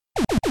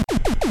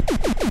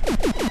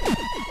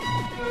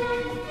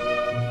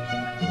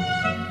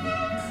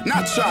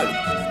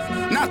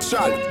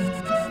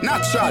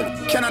Natural,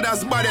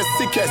 Canada's baddest,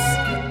 sickest.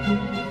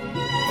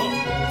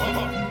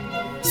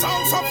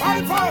 Sound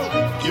survival.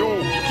 Yo,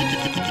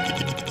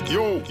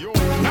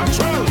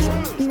 natural.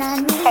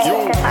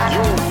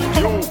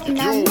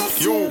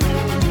 Yo,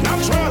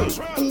 natural.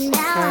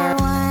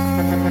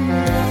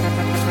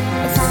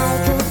 If I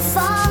could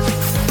fall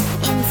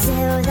into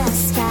the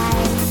sky,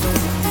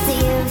 do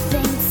you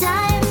think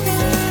time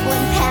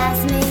would pass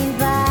me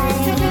by?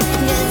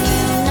 'Cause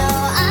you know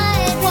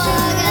I'd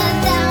walk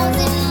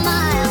 1,000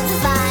 miles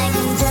if I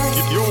could just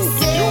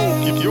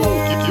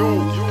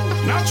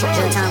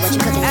natural.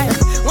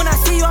 When I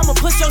see you, I'ma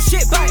push your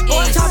shit back,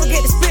 boy. Chopper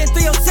get to spitting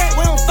through your set,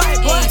 we don't fight,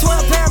 boy.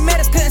 12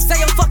 paramedics couldn't save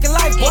your fucking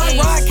life, boy.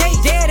 Rod K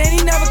dead and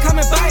he never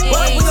coming back,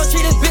 boy. We gon'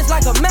 treat this bitch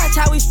like a match,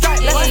 how we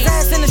strike. Left his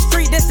ass in the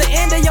street, this the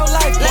end of your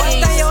life,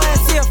 boy. Stain your ass,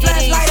 see a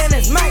flashlight and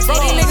it's max. Bro,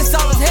 these niggas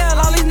soft as hell,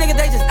 all these niggas,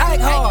 they just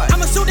act hard.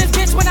 I'ma shoot this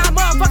bitch when I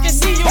motherfucking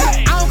see you.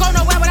 I don't go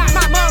nowhere without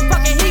my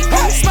motherfucking heat.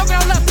 Smoking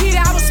on Lil'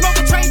 Peter, I was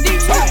smoking Trey D.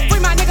 Free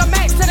my nigga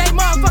Max till they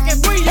motherfucking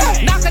free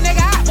you. Knock a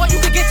nigga out, boy, you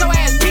can get your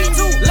ass beat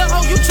too. Lil'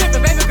 ho, you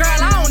trippin', baby girl,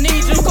 I don't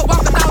need you. You could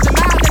walk 1,000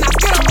 miles and I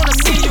still don't wanna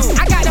see you.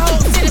 I got the whole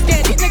city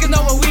scared, these niggas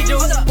know what we do.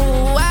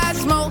 Ooh, I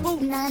smoke,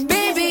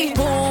 baby,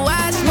 ooh,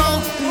 I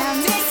smoke.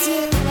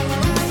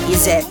 He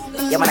said,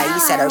 yeah man, he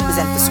said I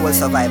represent the soul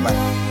survivor.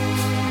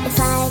 If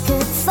I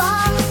could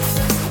fall.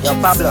 Yo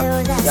Pablo,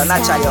 yo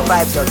Natural, yo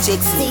Vibes, yo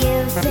Chicks,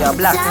 yo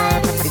Black,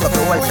 pick up the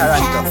whole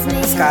Toronto,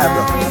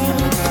 Scarborough.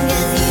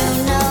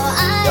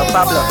 Yo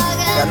Pablo,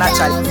 yo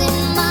Natural,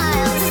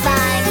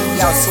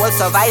 yo Soul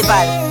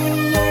Survival.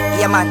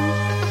 Yeah man,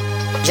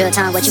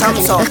 Jonathan, what you some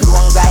cooking? so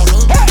don't guy me.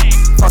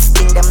 First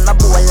thing them no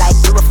bowl like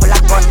you full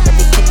of gun,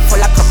 every clip full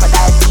of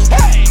crocodile teeth.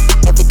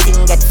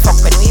 Everything get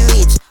fucked when we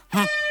reach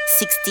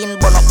 16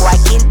 bun up boy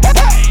kin.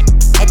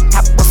 Head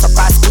tap bust up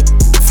past it.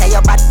 Say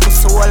your bad to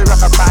soul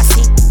run up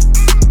past it.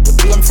 The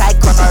brain side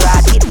corner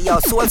rocket. Yo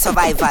soul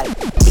survival.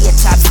 Be a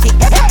chopstick.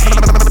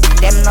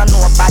 Them no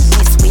know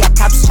badness. We a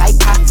top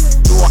striker.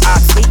 Do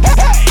ask me.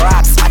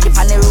 Rocks smack it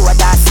on the road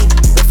that's it.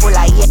 We full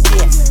of AK.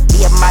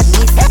 Be a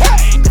madness.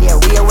 Clear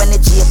way when the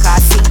J car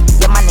sing.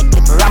 Your man a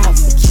clip ram up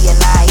the key and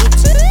I hit.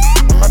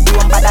 You no do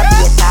 'em bad a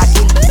be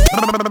talking.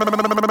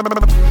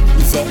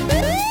 He said,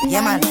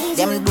 yeah man,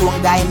 them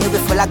don't guy me we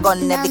full of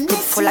gun. Every clip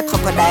full of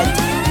crocodile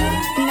teeth.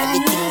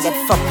 Everything get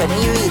fucked when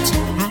we reach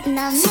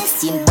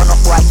 16 bun up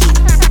boy kid.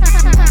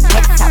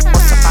 Head tap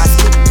bust up past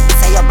it.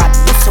 Say your bad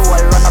to soul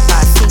run up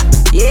past it.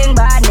 Young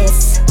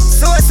badness,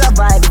 soul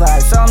survival.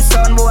 Some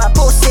son boy a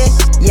pussy.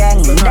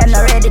 Young, them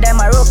not ready, them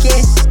a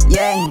rookie.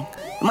 Young,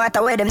 no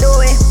matter where them do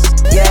it.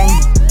 Young,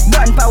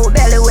 gun power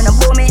belly when a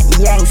boom it.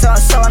 Young,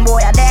 son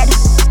boy a dead.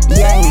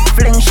 Young,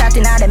 fling shot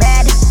in the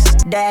head.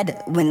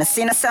 Dead, when I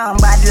see no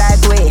sound bad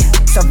like we.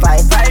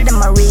 Survival,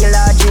 them a real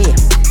RG.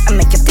 I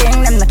make you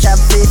think them not chop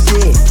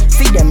 50.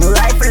 Feed them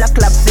rifle a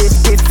clap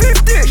 50.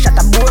 Shot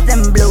a boat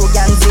them blue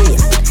ganzi.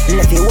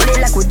 Left you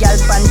woolly like we gal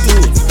panty.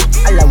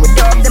 All we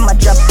dog them a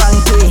drop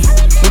panty.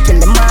 We kill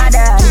the mother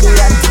and the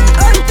auntie.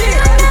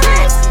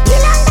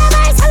 Kill on the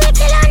vibes, how we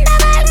kill on the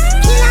vibes.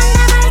 Kill on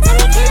the vibes, how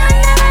we kill on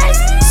the vibes.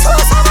 So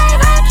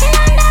survival, kill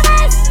on the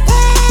vibes.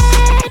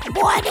 Dead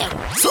boy them.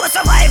 So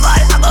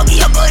survival, I'm gonna give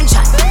you a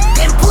gunshot.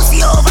 Them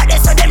pussy over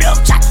there so them love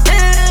chat.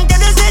 Them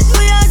just set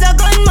me as a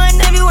gunman.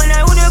 Everyone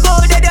I wanna go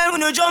there, I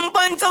wanna jump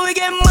on. So we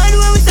get mad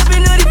when we step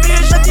in the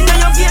place. Shot in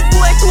your face,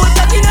 boy, two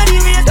attack in the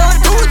race. Don't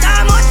do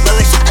time out, but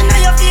we shot in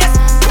your face.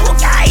 Who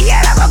can't hear,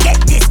 I go get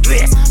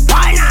disgrace.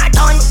 Why not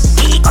done?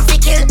 He come to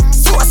kill.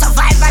 So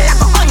survival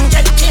like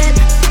 100 kill.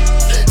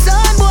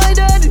 Son boy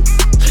dead,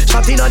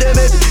 shot in the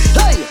bed.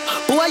 Hey,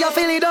 boy you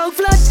feel it down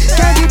flat.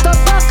 Can't get up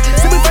back.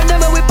 See me friend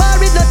them and we bar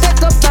with no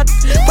take up chat.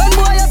 When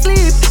boy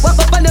asleep, walk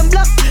up on them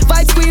block.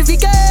 Fight squeezy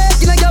cake,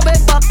 you know your bed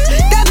back.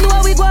 Them know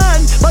how we go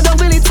on, but don't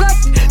feel it flat.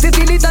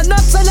 50 liter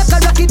nuts and like a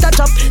rocket a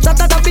chop. Shot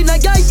a tap in a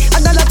guy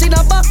and a lot in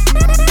a back.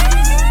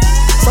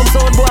 Some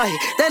sound boy,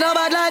 they no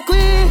bad like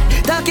we.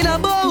 Talking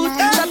about,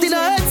 shot in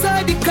a head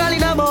side, big call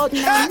in a mouth.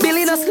 Bill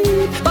in a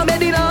sleep, but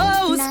bed in a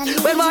house.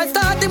 When my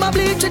start him a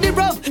bleach in the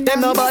rough.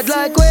 Them no bad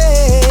like we.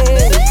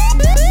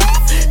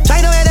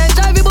 China when they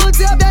drive the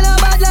boots up, they no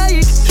bad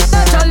like.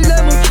 Natural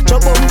them,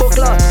 chop on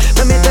buckler.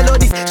 Let me tell you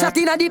this, shot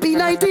in a deep in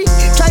 90.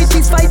 Try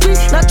fist fight me,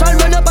 natural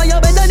run up on your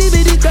bed and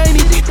even it tiny.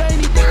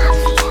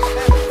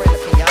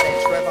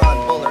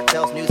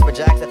 Tells News for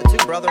Jacks that the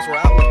two brothers were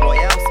out with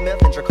Royale Smith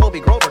and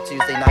Jacoby Grover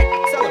Tuesday night,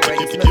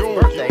 celebrating Smith's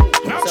birthday.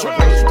 The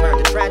celebration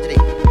turned to tragedy.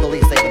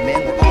 Police say the men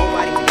were all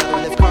riding together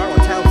in this car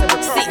on Townsend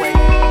Parkway.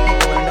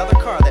 People in another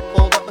car that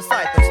pulled up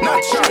beside them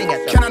started shooting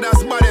at them. Canada's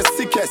baddest,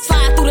 sickest.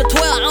 Slide through the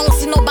 12, I don't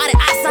see nobody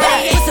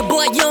outside. Listen,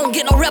 boy, you don't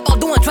get no rep out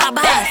doing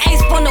drive-bys.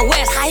 Ace from the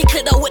west, how he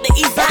clicked up with the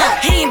east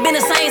side. He ain't been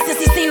the same since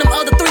he seen them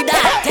other three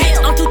die.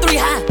 Damn, I'm 2-3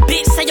 high,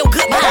 bitch, say your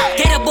goodbye.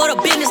 Gave that boy the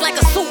business like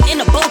a suit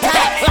in a bow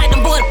tie. Like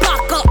them boys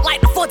block up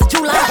like the 4th of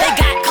July. They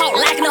got caught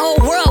lacking, the whole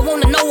world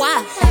wanna know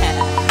why.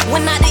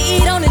 Went out to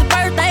eat on his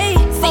birthday,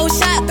 4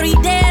 shot, 3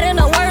 dead in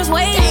the worst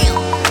way.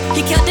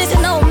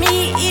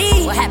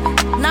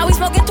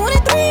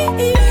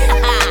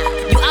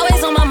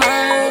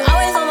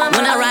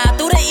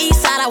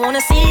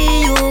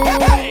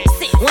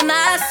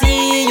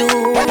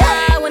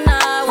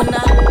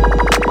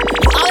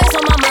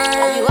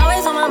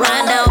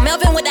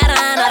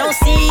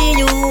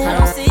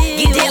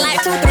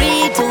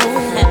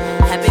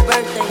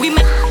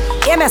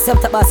 must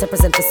have to boss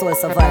represent the soul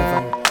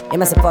survival. You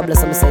must have Pablo,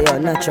 some say yo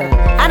natural.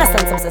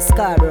 Understand some say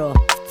Scarborough.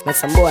 Make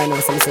some boy know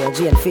some say yo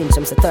Jane Finch,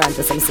 some say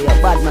Toronto, some say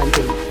yo Badman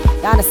thing.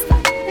 You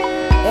understand?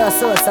 Yo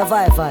soul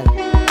survival.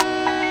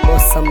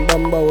 Bust some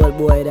bumbo old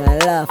boy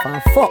that laugh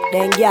and fuck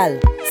them gal.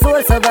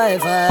 Soul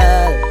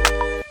survival.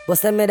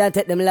 Bust them head and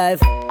take them life.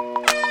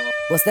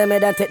 Bust them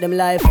head and take them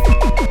life.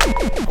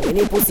 When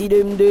he pussy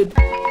them dead,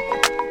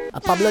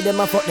 a Pablo them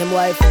a fuck them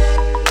wife.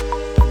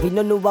 We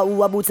don't know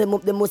who about them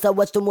up. Them must have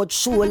watched too much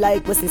show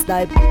like Wesley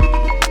Snipe.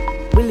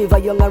 We live a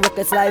young and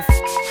reckless life.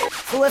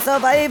 So a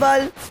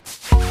survival.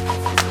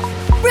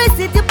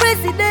 President,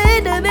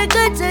 president, I make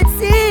a check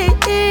see.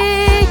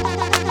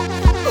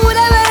 Who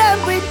never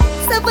happen?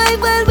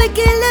 Survival, we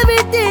kill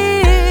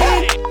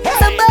everything.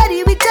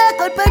 Somebody we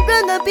talk out and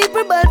drunk and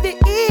people but we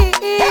eat.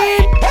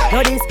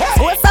 Know this,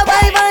 so a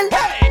survival.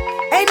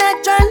 Ain't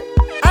natural.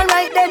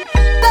 Alright then.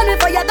 Gun me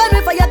fire, gun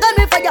me fire, gun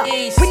me fire.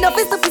 We no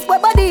fist to fist, boy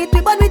body it,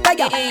 we burn with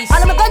tire.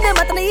 All of my gun them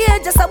at the ear,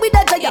 just so we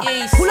that jaya.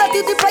 Pull out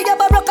the prayer,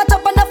 but rock a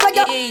chop on the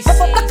flyer.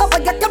 Pop up black up, I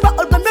get your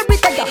all gun me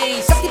retire.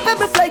 Shut the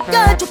pebble fly,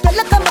 can't you tell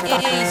like a maca.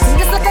 Sing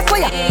this like a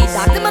choir,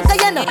 start the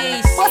Macayana.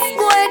 What's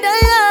going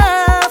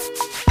on?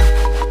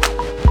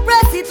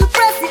 Press it to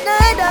press it,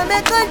 now I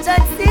make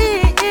contract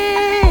see.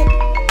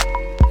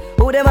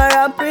 Who them a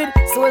ramping,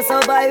 soul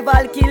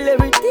survival, kill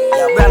everything.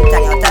 Yo,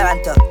 Brampton, yo,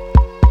 Toronto.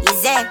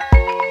 Easy.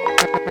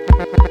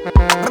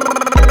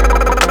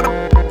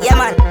 Yeah,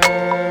 man.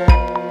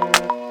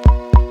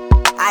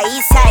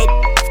 East side.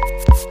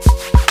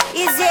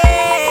 Easy.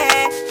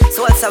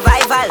 Soul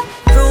survival.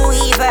 True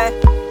evil.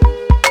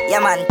 Yeah,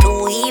 man,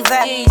 true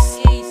evil.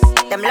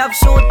 Them love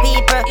shoot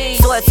people.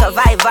 Soul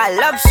survival.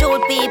 Love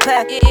shoot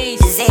people.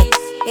 Easy.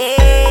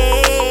 Yeah.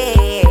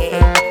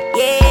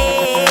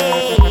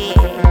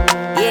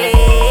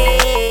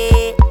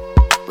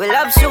 We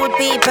love shoot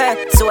people,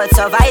 soul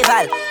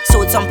survival.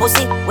 Shoot some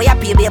pussy, we a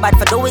pay bad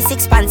for do with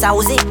 6 pants and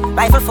Uzi.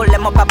 Rifle full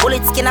them up a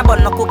bullet, skin a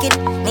bun no cooking.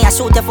 Me a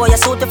shoot you for you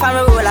shoot you from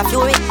a roll of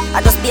fury.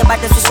 I just be a bad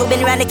for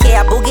shooting around the K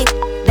a boogie.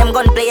 Them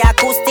gun play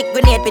acoustic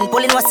grenade pin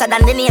pulling what's than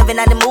the navy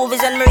and the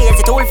movies and me raise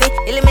it all fi.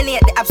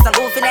 Eliminate the abs and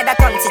goofy that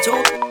turns it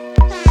true.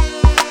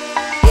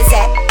 You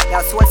say,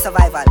 yo soul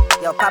survival,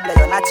 yo Pablo,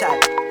 yo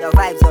natural, yo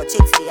vibes, yo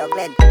chicks, yo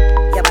Glenn.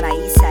 Yo man a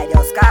east side,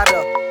 yo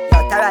Scarborough,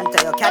 yo Toronto,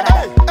 yo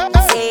Canada.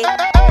 You say,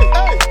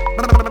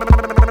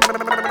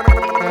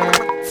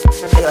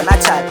 yo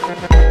natural,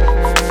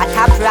 a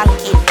top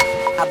ranking,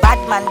 a bad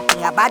man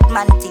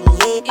thing,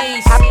 yeah.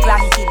 Top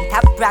ranking,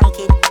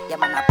 yeah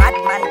man a bad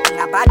man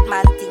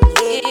thing,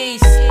 yeah.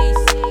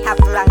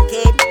 Top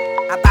ranking,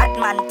 a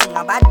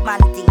bad man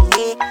thing,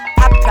 yeah.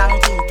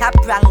 Top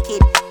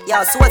ranking,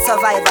 yo soul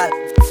survival.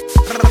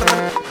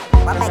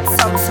 What make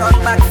some son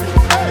backflip?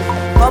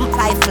 Bump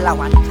rifle a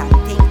one can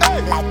thing,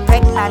 like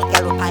pregnant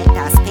girl who pint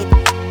and spit.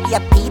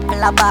 Yeah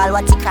people a ball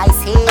what you cry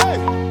say.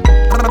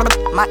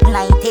 Mac 90,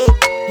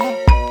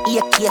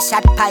 AK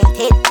shot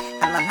pinted,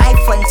 and my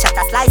knife one shot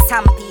a slice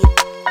and peel.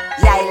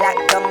 Yeah, I lock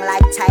down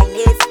like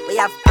Chinese. We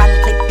have pan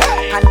clip,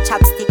 pan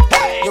chopstick.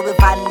 You will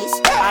vanish,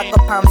 I go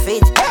pan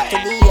fridge to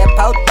the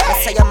airport.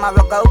 Let's say you're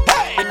Morocco,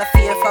 we no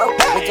fearful.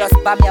 We just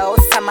bomb your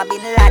house, some have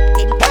been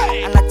Latin.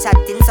 I'm not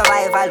chatting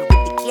survival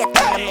with the kid, and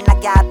them in a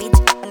garbage.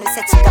 When we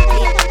say chicken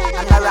plate,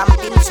 I'm not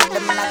ramping. Shoot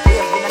them in a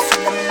grave, we no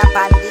shoot them in a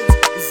bandage.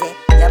 We say,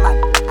 yeah man,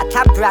 a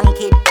top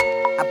ranking.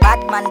 A bad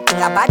man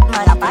thing, a bad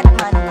man.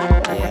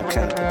 Yeah, I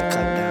kinda put the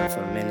cup down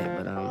for a minute,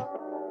 but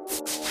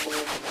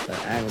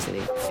honestly,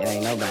 it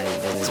ain't nobody's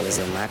business what's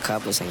in my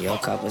cup, what's in your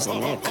cup, what's in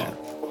their cup.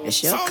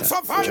 It's your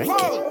cup,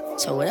 drink it.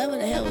 So whatever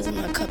the hell was in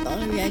my cup, the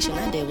only reaction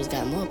I did was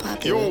got more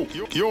popular,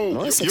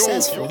 more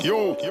successful, did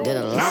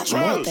a lot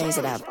more things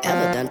that I've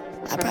ever done.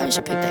 I probably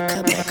should pick that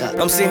cup back up.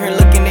 I'm sitting here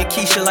looking at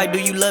Keisha like, do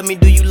you love me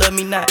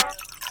not?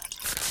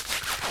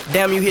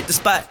 Damn, you hit the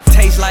spot.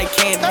 Taste like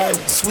candy,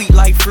 sweet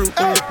like fruit,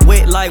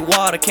 wet like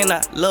water. Can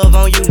I love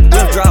on you?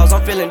 Withdrawals,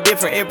 I'm feeling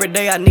different. Every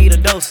day I need a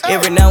dose.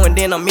 Every now and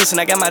then I'm missing.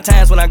 I got my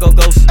times when I go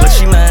ghost. But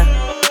she mine,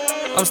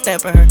 I'm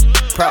stamping her.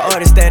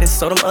 Priority status,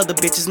 so them other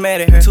bitches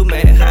mad at her. Too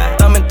mad, high.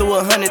 Thumbing through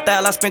 100,000,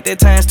 I spent that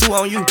times 2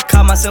 on you.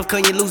 Caught myself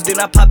cutting you loose, then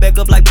I pop back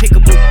up like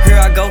Pickaboo. Here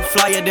I go,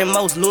 flyer than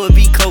most, Louis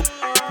V. Coke.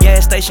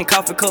 Gas station,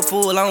 coffee cup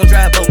full, I don't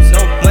drive boats.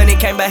 No money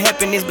came by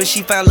happiness, but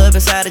she found love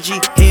inside a G.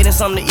 Head and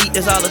something to eat,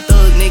 that's all a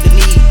thug nigga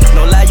need.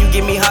 No lie, you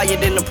get me higher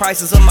than the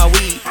prices of my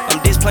weed. I'm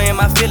displaying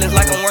my feelings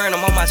like I'm wearing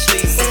them on my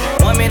sleeve.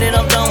 1 minute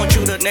I'm done with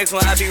you, the next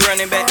one I be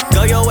running back.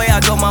 Go your way, I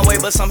go my way,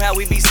 but somehow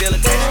we be still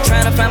attached.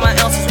 Trying to find my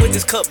ounces with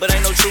this cup, but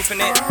ain't no truth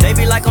in it. They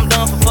be like I'm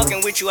done for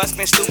fucking with you, I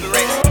spend stupid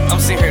racks. I'm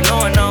sitting here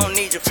knowing I don't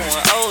need you,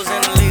 pouring O's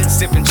in the lid,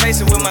 sipping,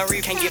 chasing with my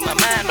reef. Can't get my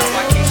mind on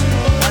my keys.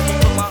 Watch me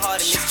put my heart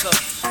in this cup.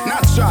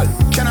 Natural,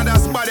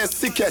 Canada's baddest,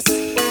 sickest.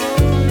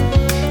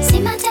 See,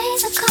 my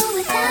days are cold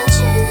without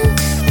you,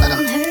 but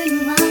I'm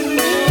hurting while I'm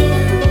with you.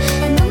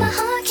 And though my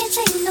heart can't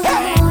take no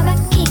more, I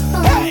keep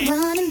on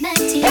running back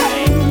to you.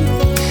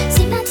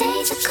 See, my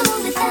days are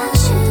cold without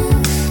you,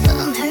 but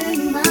I'm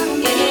hurting while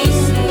I'm with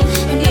you.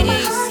 And though my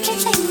heart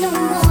can't take no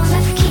more, I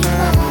keep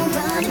on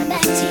running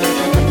back to you.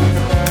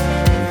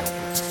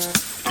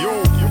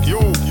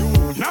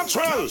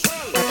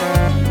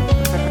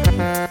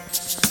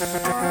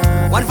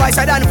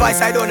 Vice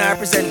I don't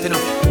represent, you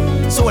know.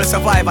 Soul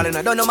survival, you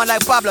know. Don't know man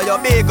like Pablo, you're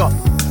big up.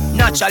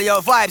 Natural,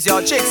 your vibes,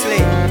 your chicks, Lee.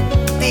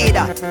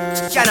 Dida,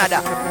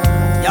 Canada.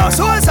 Your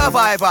soul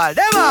survival,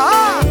 them are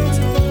hard.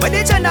 But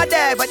they not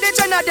there,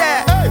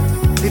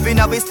 Living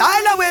up with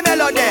style and with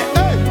melody.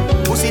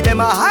 Pussy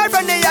them a hard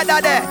from the other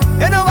day.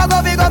 You know I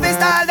go big up his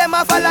style, them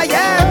a follow,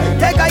 yeah.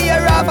 Take a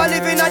year off and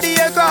living on the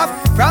aircraft.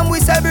 From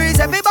Whistle Breeze,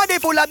 everybody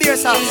full of beer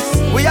sauce.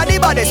 We are the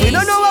baddest, we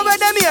don't know where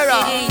them here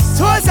are.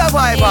 Soul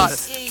survival.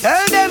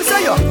 Tell them so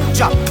you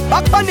drop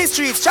back on the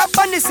streets, chop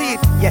on the seat.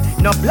 Yeah,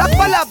 no black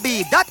ball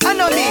beat, that I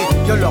know me.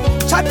 You look,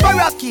 chat for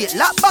Rocky,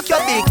 lock back your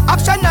big.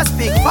 Action a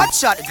speak, fat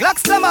shot, Glock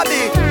slam a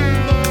big.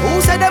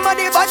 Who said them a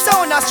the bad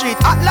sound a street?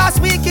 At last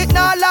week it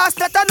now last,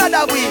 not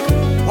another week.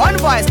 One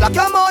voice, lock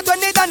your mouth when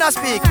they gonna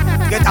speak.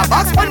 Get a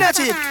box on your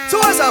cheek,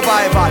 soul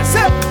survival.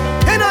 Say,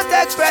 you know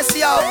take press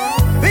yo.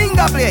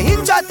 Finger play,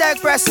 hinge a take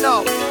press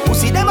now. Who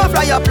see them a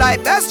fly up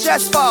like best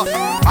dress for?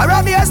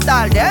 Arabian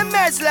style, them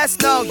merciless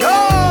now.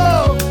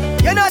 Yo,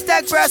 you know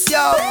take press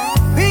yo.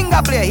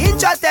 Finger play,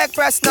 hinge a take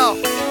press now.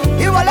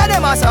 You all of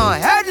them a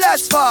sound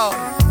headless for.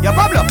 Yo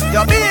Pablo,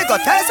 yo big go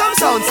tell some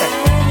sound say.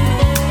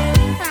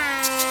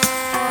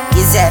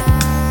 Is it?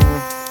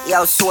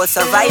 Yo soul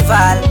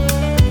survival.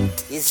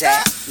 Is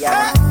it?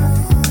 Yeah.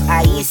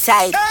 East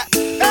side.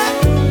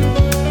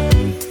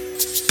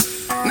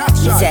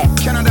 Natural,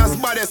 Canada's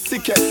baddest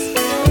sickest.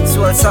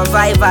 Soul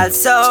survival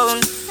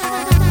sound.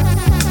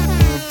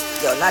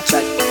 Yo,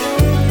 natural.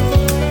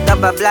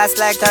 Double blast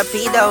like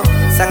torpedo.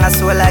 Song a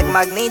soul like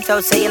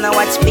magneto. Say you know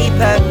watch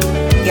people.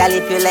 Girl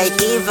if you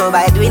like evil.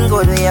 By doing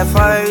good we here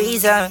for a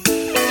reason.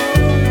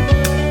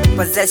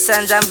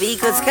 Possessions and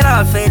vehicles can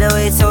all fade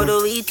away. So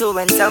do we too.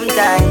 And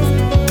sometimes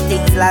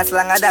things last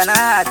longer than a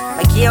heart.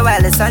 I care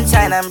while the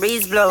sunshine and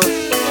breeze blow.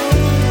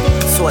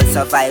 Soul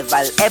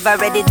survival, ever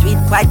ready to it,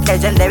 quite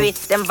legendary.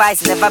 Them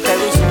vice never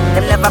perish,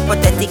 them never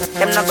pathetic.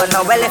 Them not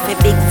gonna well if a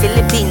big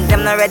Philippines.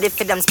 Them not ready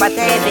for them spot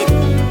heavy.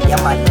 Yeah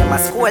man, them a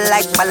school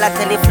like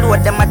Malateli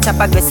float. Them a chop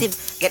aggressive,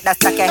 get that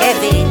stack of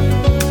heavy.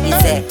 He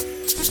say,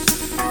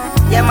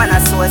 yeah man a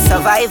soul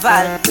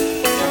survival.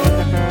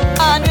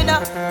 On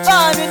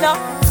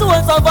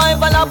soul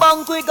survival a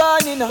bank we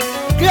gone in.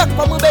 Crack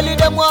for my belly,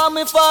 them want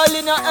me fall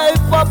in. Help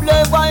for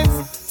play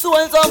vibes,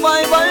 soul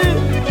survival.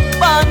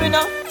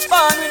 Bamina.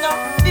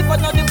 If I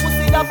know the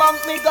pussy, the bank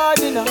me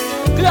garden.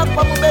 Crack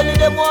for my belly,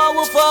 them want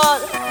me fall.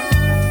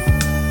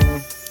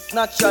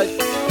 Natural.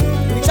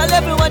 Reach a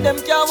level when them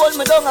can't hold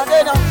me down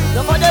again.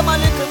 Now for them a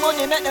little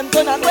money, make them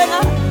turn a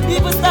quenga.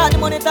 People start the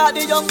money, talk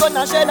the young gun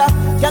a sheller.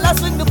 Girl a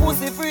swing the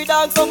pussy, free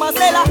dog, some a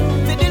seller.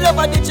 See the love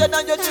of the chain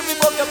and you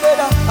chip up your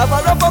brother. Have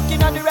a rough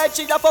fucking on the right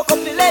cheek, a fuck up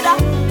the leather.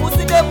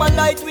 Pussy them a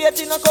lightweight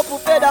in a couple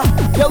feather.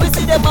 Yeah, we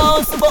see them a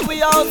house, but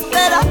we a house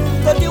better.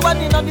 31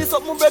 in on this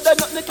up, my brother,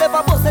 nothing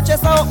clever. Bust the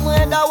chest out, my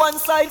head on one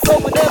side, so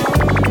we never.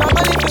 Now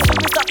my life is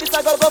me stop, this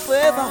I gotta go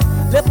forever.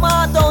 Left my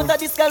heart down to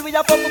this girl with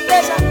a fuck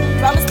pleasure.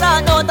 From the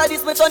start down to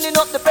this, me turning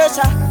up the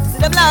pressure. See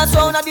them last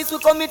round of this, we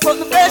come with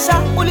the pressure.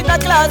 Pull it a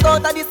class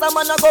down to this, a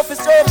man a go for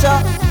stretcher.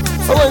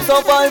 So it's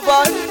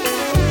survival.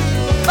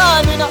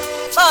 Banana.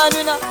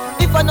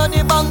 If I know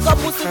the bank of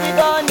pussy be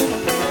gone.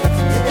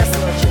 Yes,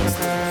 Lord, chicks.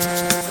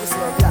 So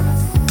slow black.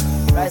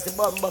 Rise the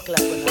bomb buckler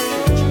when I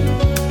preach.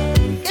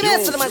 Give me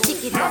some man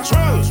ticket. You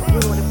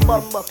know the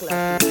bomb buckler.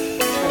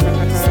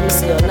 So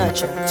see your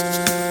natural.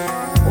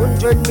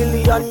 $100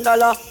 million.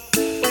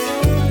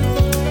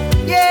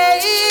 Yeah,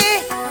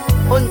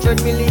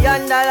 $100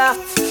 million.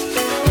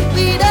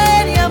 We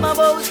don't hear my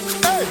boat.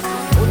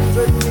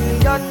 $100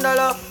 million.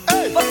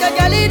 Fuck a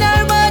girl in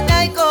her mouth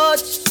like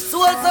coach.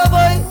 Soul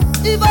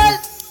survival.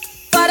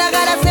 Father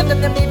God has saved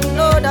them didn't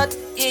know that.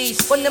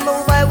 When them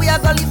move by, we are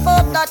gonna live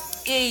up that.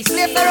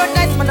 Place around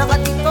nice, man, I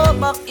got it up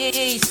back.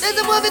 There's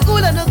a movie cool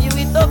and I'll give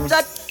it up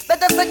shot.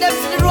 Better send them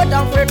to the road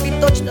and first we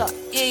touch that.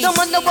 Some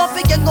man the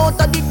one can go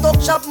to the talk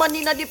shop. Man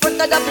in the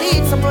front of the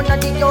bleed, some run at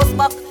the house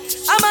back.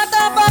 I'm at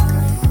the back,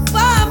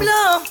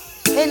 Pablo.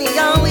 Any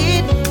young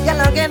weed,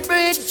 y'all get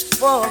bridge.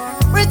 Whoa,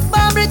 bricks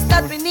by bricks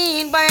that we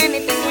need. Buy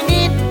anything we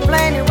need,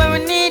 fly anywhere we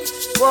need.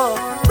 Whoa,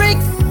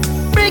 bricks,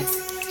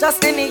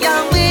 just any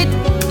young weed.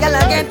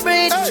 Y'all get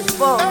bridge.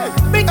 Whoa,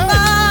 bricks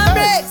by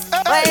bricks,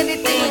 buy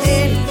anything we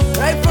need.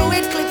 Right through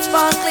it, clips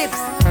on clips.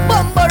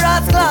 Bumper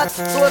ass class,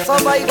 so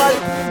survival.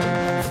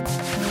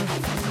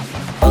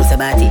 Bounce a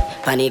body,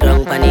 panny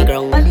ground,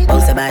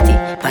 bounce a body,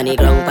 panny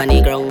ground,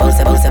 bounce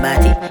a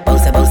body,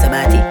 bounce a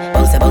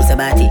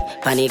body,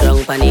 panny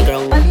ground,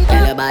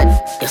 girl a bad,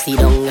 you see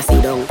down,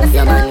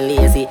 your man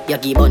lazy, you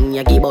give on,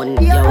 you want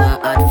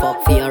hard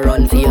fuck for your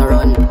run. When you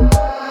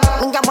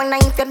wanna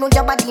if you know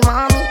your body,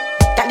 mommy,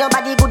 tell your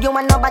body good, you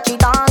want no battery,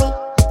 Tommy.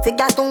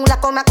 Figure soon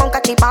like come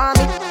catch it for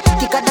me.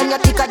 Thicker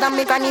than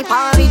me granny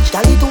porridge.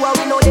 Tell it to how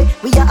we know that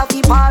we are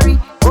happy party.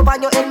 Over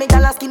your head, me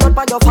tell a skin out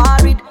by your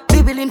forehead.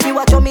 Be willing to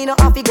watch you, me no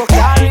have to go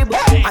carry.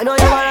 I know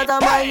you want to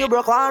mind, you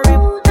broke one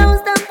rib. Don't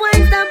stop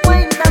wine.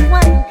 Don't stop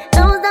wine.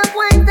 Don't stop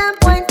wine.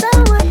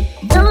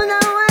 Don't know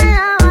why.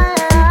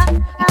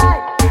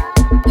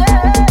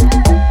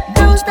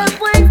 Don't stop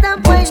wine.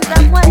 Don't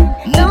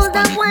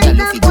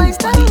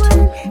stop wine.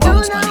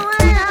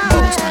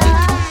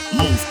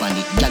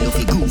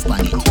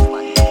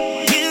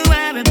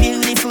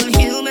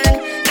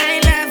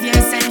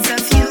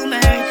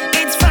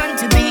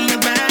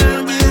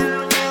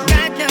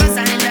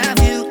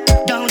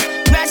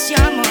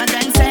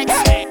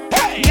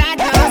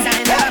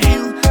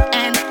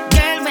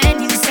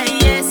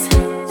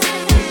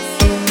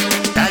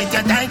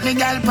 me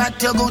gal,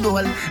 pat your good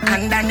hole.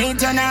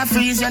 Underneath you not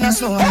freeze, you no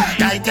snow.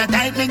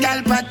 Tight, me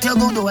gal, pat your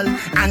good hole.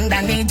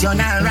 Underneath you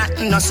not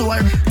rotten, no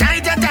sore.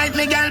 Tight,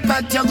 me gal,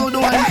 pat your good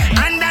hole.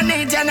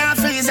 Underneath you not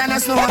freeze, you no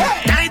snow.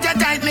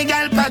 Tight, me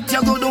gal, pat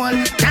your good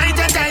hole.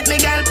 Tight, me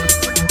gal.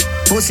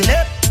 Pussy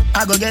lip,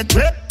 I go get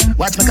grip.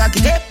 Watch me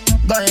cocky tip.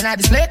 Going at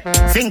the split,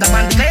 finger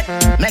on the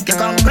clip. Make you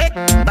come quick,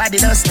 body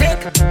don't stick.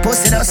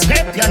 Pussy don't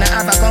skip, you no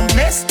have a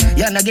complice.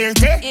 You no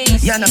guilty,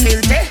 you no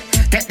filthy.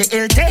 Take the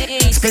ill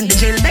take, spin the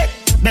drill bit.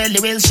 Belly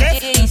will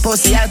shift,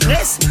 pussy at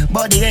risk,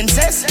 body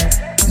incest.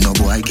 No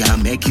boy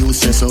can make you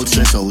stress out.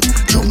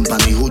 Jump on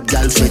me hood,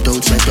 gal, sweat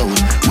out.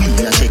 We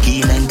are check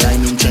in and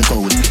time in check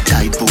out.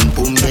 Tight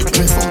boom, get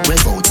ref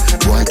out.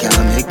 Boy can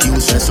make you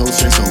stress out.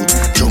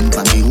 Jump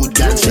on me hood,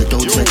 gal, sweat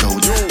out.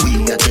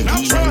 We are check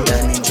in and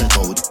time in check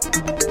out.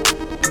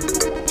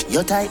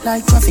 You're tight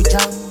like traffic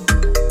jam.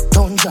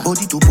 Tunja,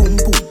 body to boom,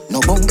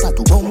 no bumper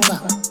to bumper.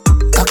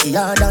 Cocky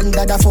hard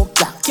under the fuck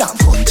ya, can't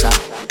punch ya.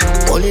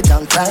 Hold it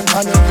and climb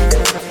on it.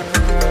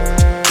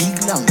 Big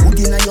long hood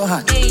in your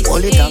hand.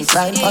 Hold it and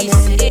climb on it.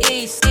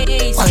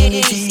 Wine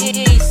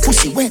it,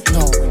 pussy wet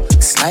now.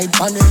 Slide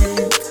on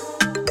it.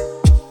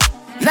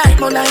 Like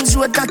my lines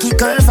road, cocky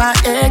curve and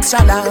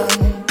extra long.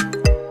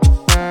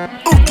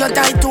 Hook your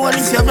tight hole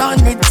if you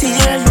run it,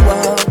 tear you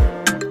up.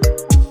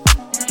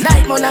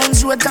 Like my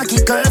lines road,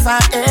 cocky curve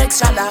and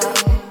extra long.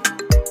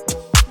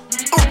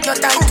 Hook your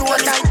tight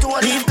hole.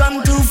 We've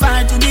come too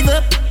far to give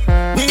up.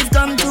 We've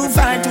come too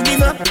far to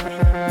give up.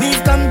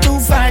 We've come too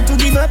far to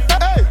give up.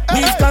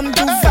 We've come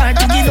too far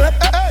to give up.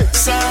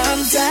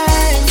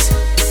 Sometimes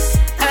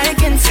I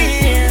can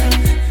feel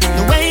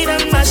the weight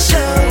on my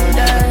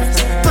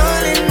shoulders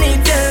pulling me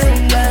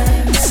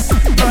downwards,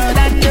 but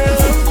I know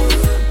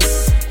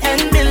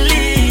and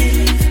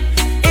believe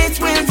it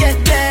will get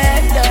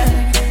better.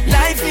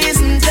 Life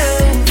isn't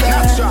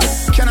over.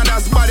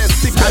 Canada's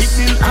baddest sick. I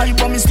feel high,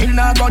 but me still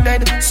not go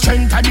dead.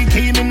 Strength of the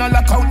key, me no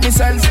lock out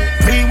myself.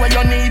 Pray where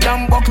you need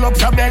and buckle up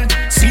your belt.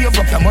 Save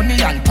up your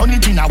money and turn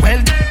it in a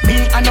wealth.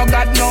 Me and no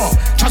God no,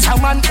 just a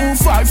man who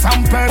far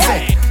from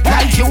perfect.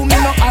 Like you, me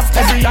no have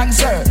every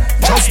answer.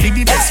 Just be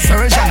the best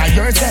version of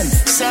yourself.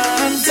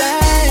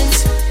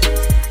 Sometimes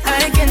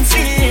I can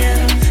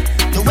feel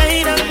the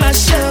weight on my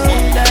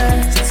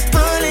shoulders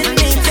pulling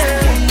me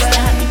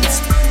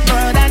downwards,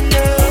 but I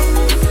know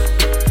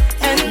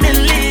and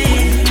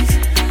believe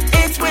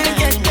it will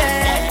get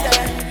better.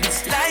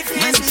 Life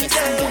isn't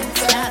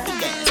over.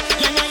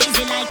 You're not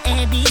easy like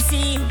ABC.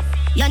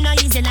 You're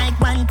not easy like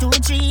 1, 2,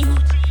 3.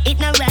 It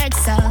no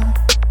works so.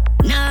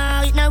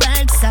 No, it no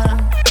works so.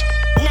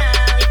 No,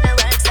 it no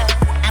works so.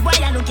 A boy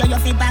I look your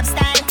fit pop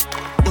style.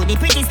 Do the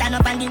pretty stand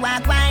up and the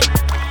walk wine.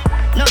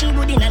 Nothing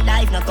good in a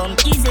life no come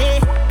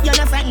easy. You're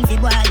not frightened for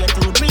boy, you're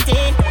too pretty.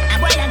 A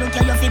boy I look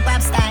your fit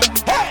pop style.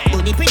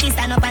 Do the pretty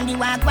stand up and the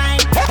walk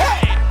wine.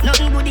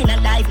 Nothing good in a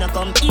life no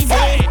come easy.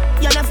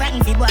 You're not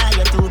frightened for boy,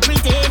 you're too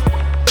pretty.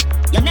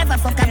 You never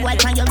fuck a boy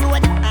on your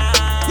road.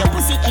 Your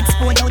pussy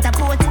exposed out a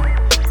coat.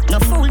 No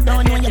fool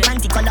don't know your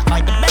panty color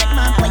or the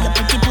birthmark where your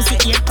pretty pussy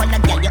ear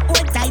color. Girl, you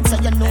hold tight so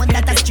you know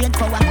that a straight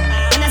forward.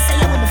 When I say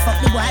you wouldn't fuck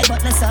the boy,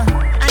 but no so.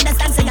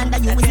 Understand say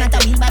under you is not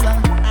a wheelbarrow.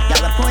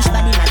 You're a push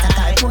body, not a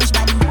car push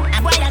body. A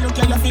boy I look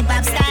your fit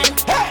pop style.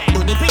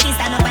 Do the pretty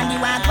stand up and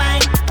the walk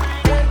wine.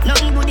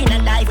 Nothing good in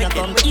a life no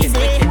come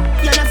easy.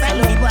 You're not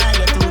friendly boy,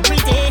 you're too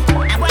pretty.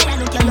 A boy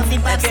I look your fit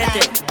pop style.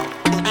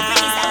 Do the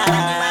pretty stand up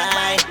and the walk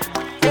wine.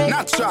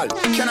 Natural,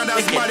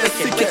 Canada's baddest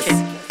sickest.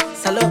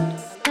 Salute.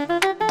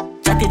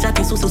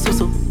 Chatty, so.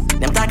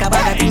 Them talk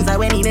about the things that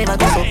when he never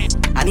go so.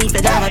 And if you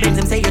drive a Benz,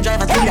 them say you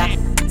drive a speeder.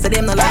 So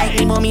them no like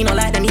me, but me no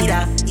like them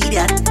either.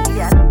 Idiot.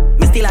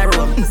 Me still a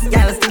roam.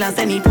 Y'all still a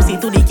send me pussy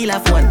to the killer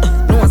phone.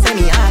 No one send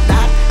me hard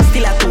that.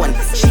 Still a tone.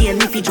 She and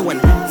Niffy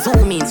Joan.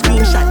 Zoom in,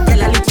 screenshot,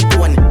 yell a little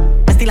tone.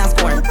 I still a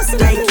score.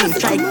 Strike in,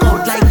 strike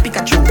out like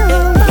Pikachu.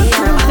 Hey,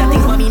 other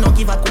things, but me no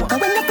give a quote.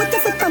 When they put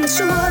the foot on my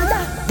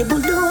shoulder, the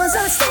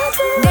bulldozer start.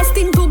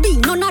 Destined to be,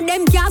 none of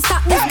them can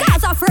stop this.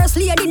 Cause a first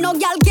lady, no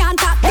girl can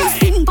tap this.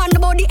 Pin pan the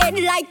body head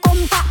like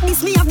compact.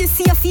 This me have the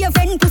safe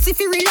event, pussy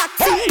fi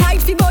relaxing.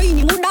 Fight fi boy,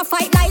 he woulda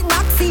fight like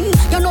boxing.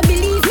 You no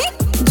believe me?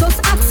 Just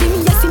ask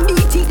him. Yes, he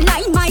beat it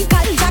like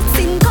Michael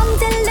Jackson. Come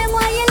tell them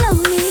why you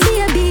love me,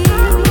 baby.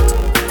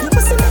 You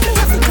pussy make me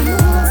have to come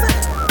over.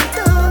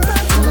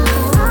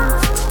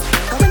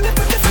 When you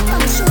put the foot on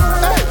my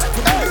shoulder,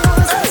 the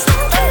bulldozer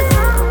start.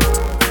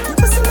 You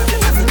pussy make me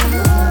have to come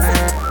over.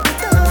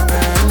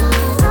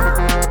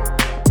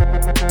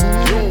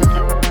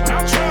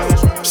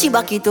 She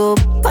back it up,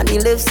 on the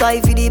left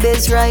side for the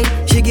best ride.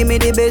 She give me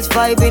the best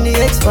 5 in the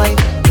X5.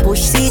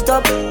 Push seat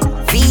up,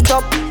 feet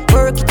up,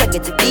 work it, I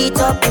get the beat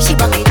up. She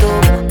back it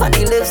up, on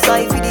the left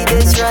side for the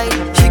best ride.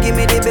 She give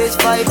me the best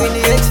 5 in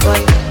the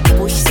X5.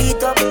 Push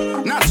seat up.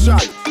 Natural,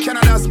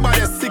 Canada's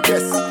baddest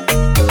sickest.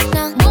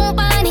 Boom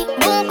bunny,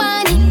 boom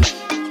bunny.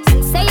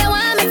 Say you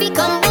want me fi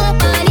come boom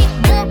bunny,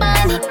 boom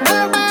bunny,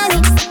 boom bunny.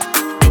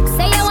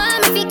 Say you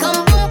want me fi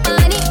come boom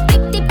bunny.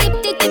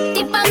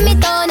 Tip on me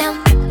toe now.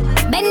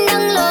 Bend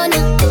down low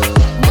now.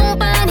 Boom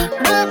bunny,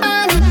 boom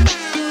bunny.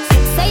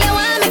 Say you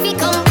want me fi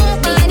come boom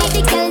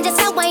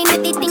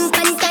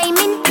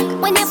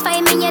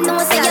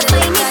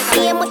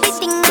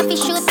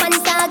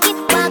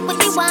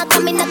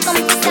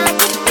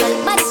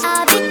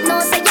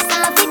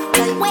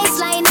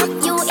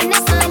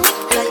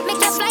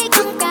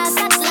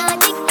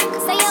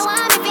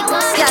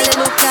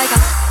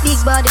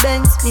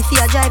Me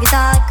fear drive it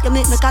hard. You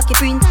make me cocky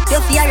print. You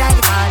fear ride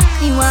it hard.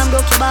 Me want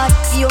broke your bad.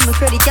 You owe me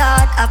credit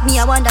card. Have me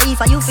I wonder if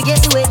you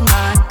forget the wedding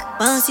man.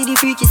 Want see the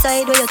freaky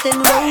side where you tell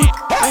me about.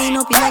 Wind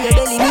up inna your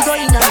belly, me go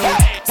inna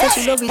mouth. Say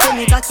she love it when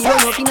me cocky run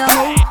up inna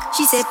mouth.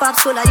 She say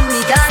Pops cola, you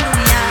me can't do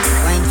me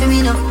now. Wine for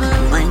me now,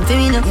 wine for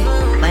me now,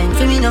 wine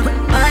for me now.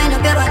 Wine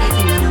up your body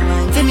for me now,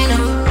 wine for me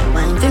now,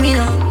 wine for me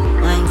now,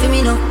 wine for me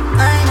now.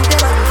 Wine up your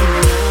body for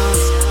me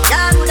now.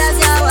 Yeah, good as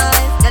your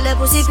wife. Tell her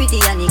pussy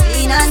pretty and it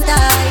clean and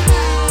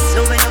tight.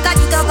 So when you cock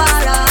it up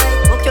alright,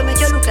 hope you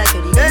make you look like you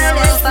the girl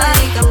that's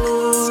like a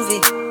movie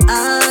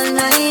all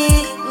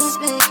night.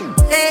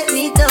 Let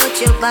me touch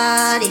your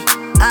body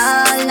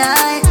all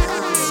night.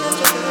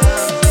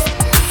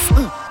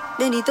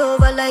 Bend it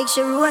over like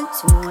Sharon.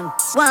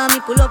 Want me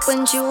pull up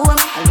when she home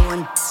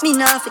alone. Me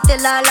nah fi tell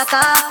her like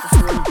a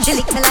phone. She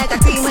lick me like a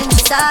cream when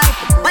she start.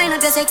 Wind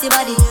up your sexy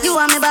body, you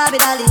want me Barbie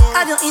dolly.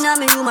 Have you in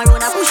my room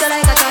around, I push her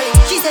like a trolley.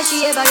 She said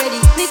she ever ready,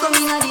 me come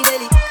in the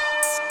belly.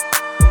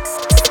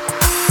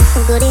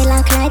 Goody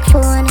lock like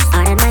phone.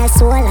 Out of my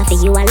soul, I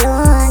feel you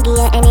alone. Give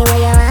you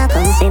anywhere you want,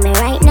 come see me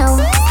right now.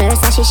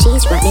 First as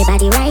she's wrap me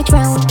body right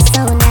round.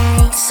 So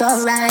nice,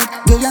 so right.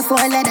 Give you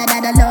 4 letter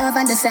that the love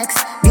and the sex.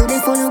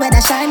 Beautiful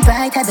weather shine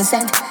bright heaven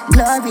sent.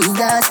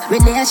 Glorious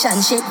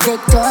relationship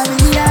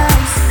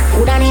victorious.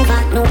 Coulda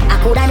never, no,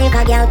 I coulda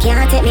never. Girl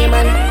can't take me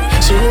man.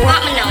 She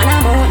want me now, and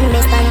I'm out in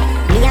me stand.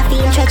 Me a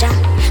feel treasure.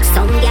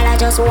 Some girl are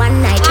just one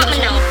night.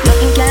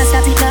 Nothing can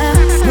stop it now.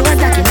 No one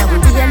blocking now, we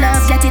real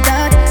love get it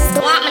out.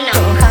 Want me now.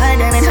 Go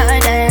harder and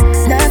harder.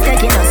 Love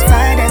taking us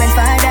farther and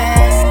farther.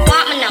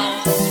 Want me now.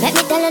 Let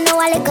me tell you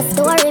now a little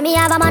story. Me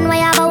have a man,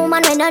 why have a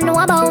woman when don't know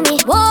about me.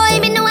 Boy,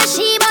 me know a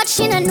she, but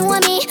she don't know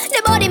me.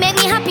 The body make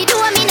me happy, do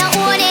me not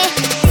own it.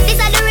 This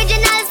is the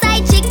original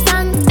side chick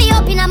song. Me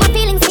open up my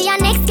feelings for your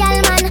next gal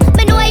man.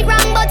 Me know it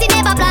wrong, but it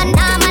never plan.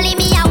 Normally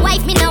me a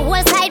wife, me no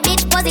whole side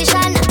bitch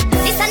position.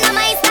 This is not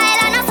my style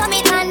and not for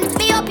me tan.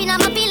 Me open up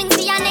my feelings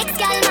for your next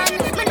gal man.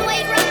 Me know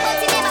it wrong,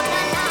 but it never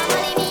plan.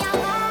 Normally me a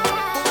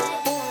wife.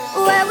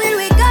 Where will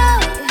we go?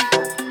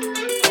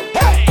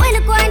 When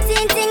the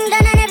quarantine thing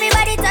done and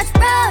everybody touch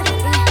road.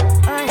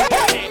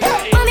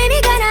 Oh, maybe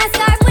gonna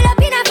start, pull up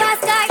in a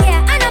fast car,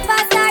 yeah. And a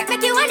fast start,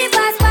 make you want the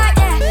fast part,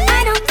 yeah.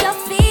 I know you're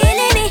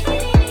feeling me,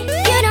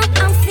 you know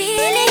I'm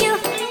feeling you.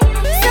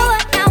 So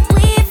what now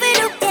we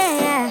feel do,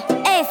 yeah.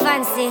 Hey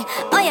fancy,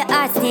 oh your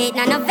heart state,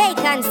 now no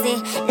vacancy.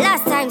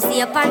 Last time see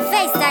you on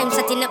FaceTime,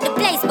 shutting up the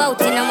place, bout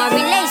in on my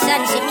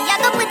relationship. Me I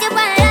go put you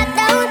on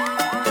lockdown,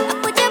 I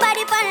put your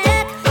body on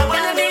lock. I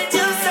wanna be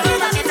too so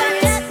much on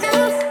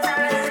lockdown.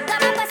 Got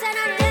my person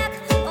on lock,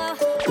 oh.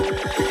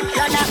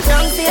 You're not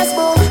from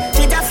Facebook,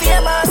 Twitter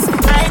famous,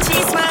 IG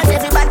smart,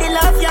 everybody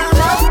love you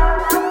now.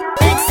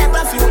 Except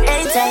a few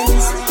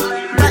haters,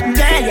 but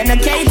girl you're not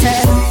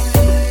catered.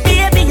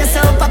 Baby you're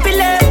so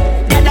popular,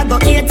 girl I go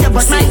hate you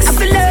but my I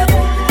feel love.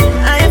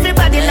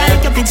 Everybody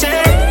like your picture,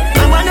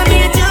 I wanna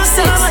meet you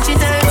so much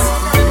it hurts.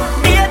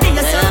 Baby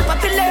you're so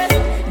popular,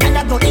 girl I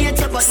go hate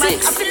you but my I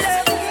feel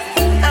love.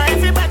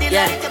 Everybody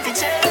like your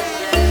picture.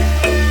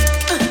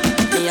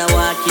 Me a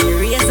walking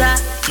razor,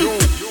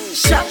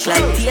 shop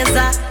like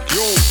taser,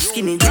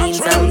 skinny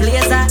jeans and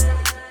blazer.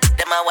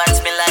 Them a watch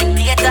me like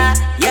theater.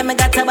 Yeah, me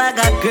got a bag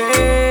of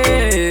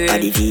girl.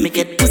 Me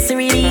get pussy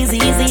really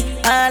easy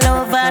all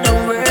over the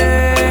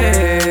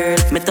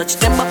world. Me touch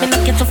them but me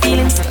not get your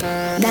feelings.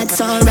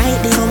 That's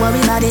alright, don't worry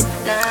about it.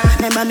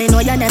 Remember me know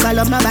you never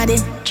love my body.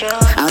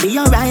 I'll be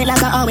alright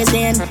like I always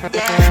been.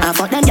 I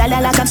fuck them gyal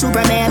like I'm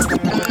Superman.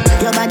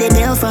 Your body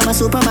built from a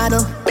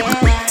supermodel.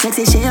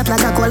 Sexy shape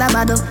like a cola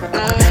bottle.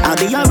 I'll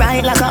be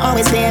alright like I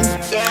always been.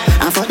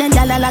 I fuck them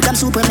gyal like I'm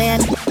Superman.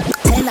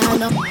 Tell her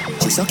no.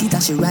 She suck it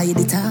and she ride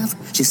it off.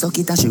 She suck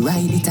it and she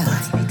ride it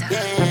off.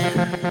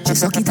 She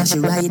suck it and she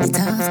ride it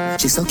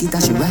off. She suck it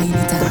and she ride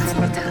it off.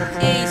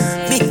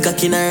 Big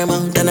cock in her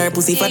mouth and her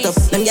pussy fat up.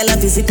 Them gyal a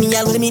visit me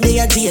all when me dey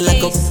a jail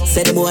lock up.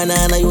 Said the boy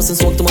nah used to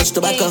smoke too much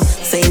tobacco.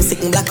 Saying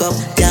sick and black up,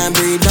 can't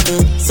breathe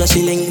nothing. So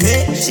she link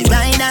hey. She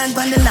ride on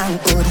the long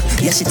hood,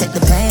 yeah she take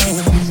the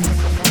pain.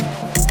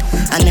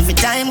 And every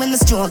time when the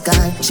stroke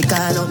on, she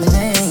call out my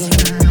name.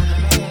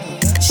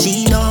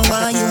 She don't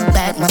want you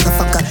back,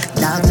 motherfucker.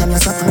 Dog, let me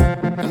suffer.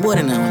 I'm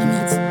bored now, what it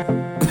means.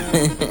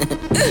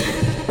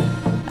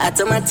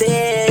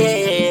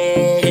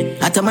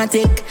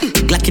 Automatic.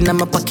 Glock in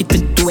my pocket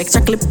with 2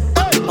 extra clip.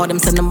 All them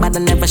send them bad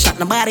and never shot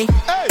nobody.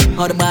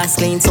 All the bars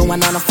clean, so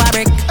one on a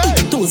fabric.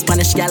 2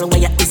 Spanish gal where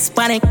you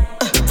Hispanic.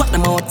 Fuck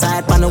them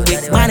outside, pan a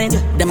wig bonnet.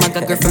 Them I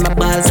got grip from my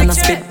balls and I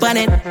spit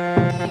bonnet.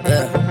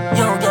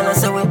 Yo, girl, I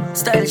say we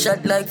style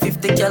shot like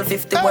 50 gal,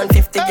 51,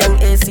 50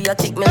 gang AC. I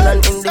kick melon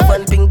in the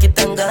van, pinky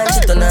tanga and she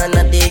turn on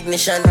at the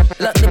ignition.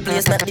 Lock the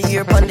place, not the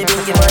ear pon the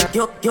bingy man.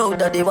 Yo,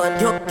 daddy one,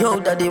 yo,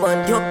 daddy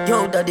one,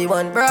 yo, daddy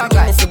one. Bro,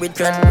 give me see with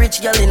grand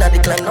rich gal in the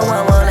clan. No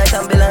one want like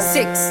ambulance.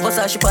 6. Bust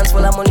her she pants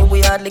full of money,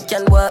 we hardly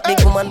can walk. Big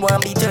woman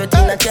want be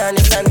 13 at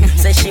Afghanistan.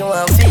 Say she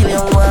want feel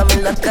young, want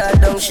me lock her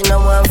down. She no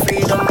want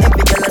freedom.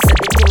 Every girl I say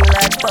the king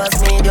large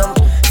pass medium.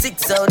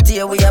 6 out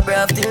here, we are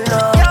brave till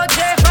now. Yo,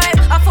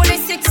 J5, I fully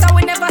sick, so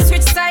we never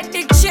switch side.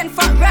 Big chain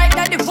for ride,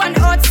 that the one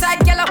outside.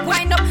 Girl a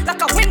wind up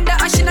like a window,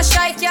 and she no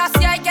shy. Can't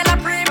see I girl a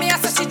premium,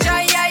 so she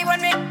dry eye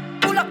when me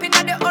pull up in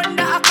the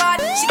under a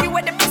card. She give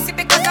with the pussy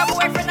because her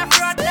boyfriend a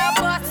fraud. Now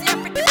boss, she a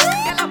pretty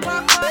girl a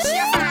walk fast. She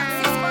a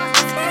sexy spot.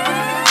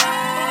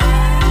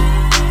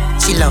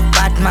 She love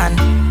Batman.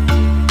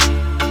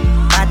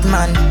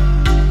 Batman.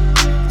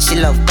 She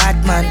love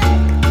Batman.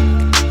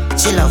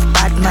 She love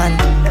Batman.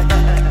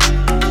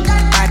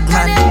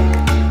 Batman.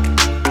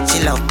 She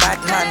love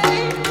Batman.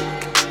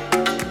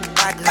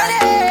 Batman.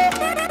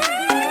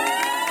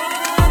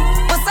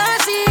 What's her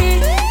she?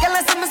 Girl,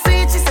 I see me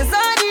sweet, she says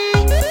honey.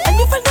 And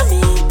you follow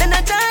me, then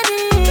I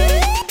Johnny.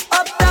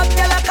 Up top,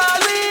 girl, I call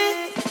me.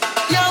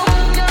 Yo.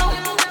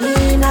 We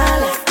not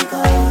left the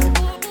gun.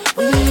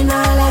 We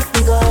not left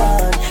the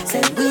gun.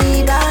 Said we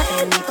not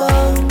end the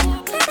gun.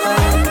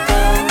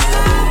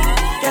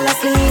 Girl, I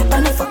sleep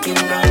on the fucking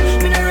run.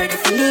 Me not ready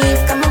for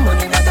leave, come on,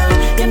 money not down.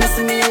 You not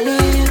see me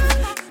leave.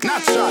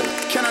 Natural,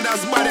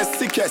 Canada's baddest,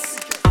 sickest.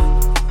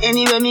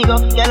 Anywhere me go,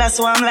 girl I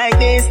swarm like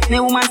this.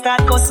 The woman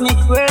start cuss me,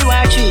 World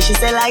War III. She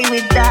say lie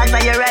with dark,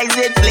 but your eyes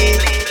with play.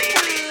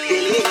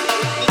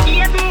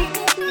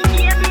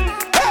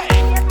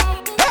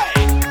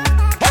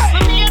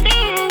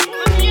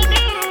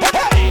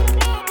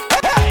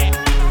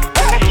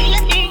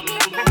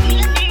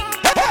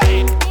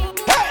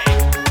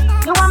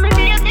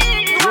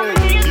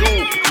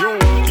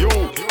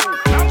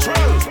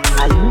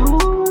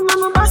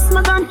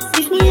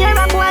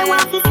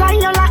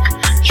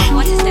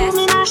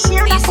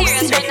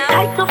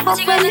 What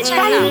you gonna check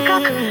now?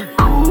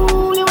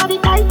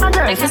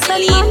 I can't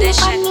believe this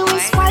shit, boy.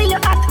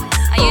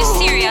 Are you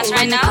serious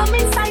right now?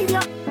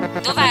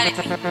 Don't violate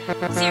me.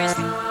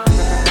 Seriously.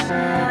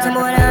 Some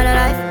boy down the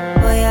life.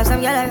 Boy, have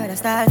some girl I rather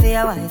style for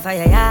your wife or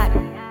your yard.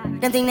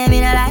 Them think they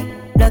mean a lie.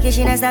 Lucky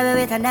she not stab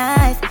me with a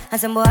knife. And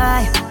some boy,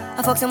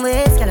 I fuck some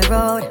ways, girl a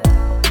road.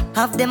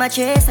 Half them a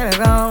chase her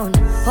around.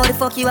 How the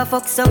fuck you a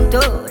fuck some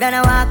dude and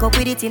I walk up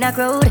with it in a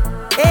crowd?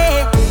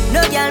 Hey,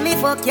 no girl me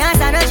fuck, can't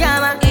stand no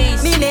drama.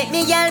 Me make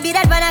me girl be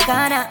that van a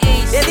corner.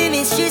 Baby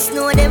miss, she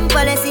know them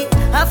policy.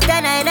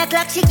 After 9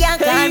 o'clock she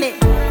can't call me.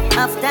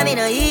 After me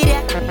no eat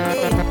ya.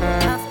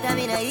 After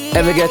me no eat ya.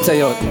 Every get to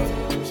you,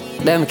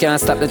 them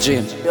can't stop the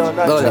dream.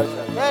 Go there.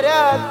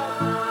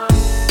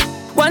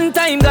 One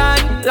time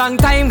gone, long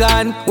time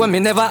gone. When me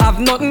never have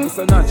nothing.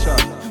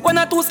 One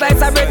or two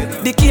slices of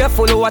bread. Be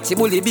careful what you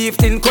bully beef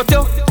tin cut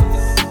you.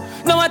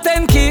 Now a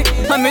 10 key,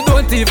 and me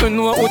don't even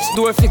know which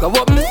door figure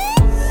open.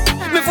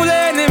 Me full of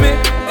enemy,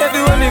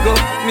 everywhere me go,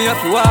 me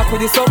have to walk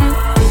with the something.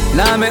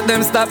 Now make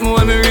them stop me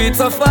when me reach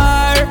so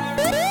far.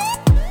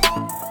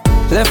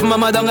 Left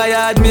mama down a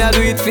yard, me a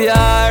do it for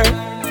her.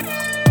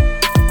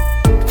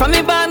 From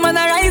me band, man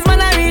I rise,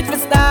 man I reach me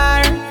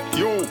star.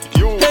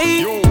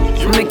 Hey,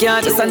 me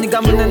can't just stand the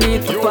gun, me no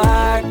need for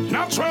part.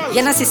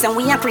 You know, sister,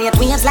 we a create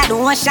waves like the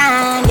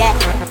ocean, yeah.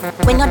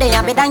 When you're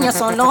there, better than your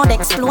son, no the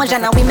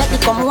explosion, and we make the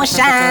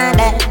commotion,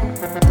 yeah.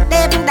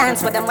 They been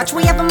dance for them, watch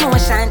we have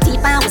emotion,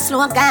 deep and we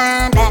slow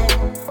down, yeah.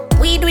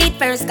 We do it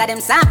first, got them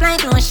soft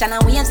like lotion,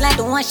 and waves like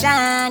the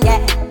ocean, yeah.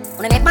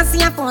 When I never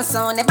see a phone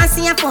sound, never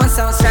see a phone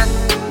sound strong.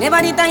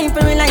 Never the time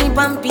for rely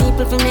on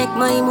people to make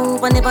my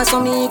move, and never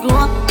saw me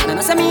grow up. Now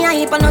no say me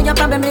hype, I know you're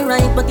probably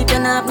right, but if you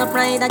don't have no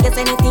pride, I guess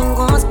anything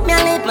goes. Me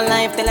I live my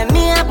life telling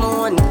me I'm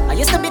moon. I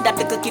used to be that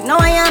little kid, now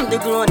I am the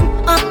grown.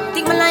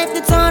 Think my life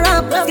did so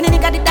rough. Skinny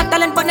nigga did that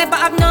talent, but never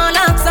have no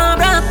luck, so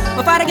rough.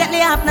 My father get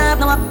laid off, now have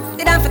no up.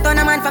 Did I fit on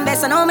a man from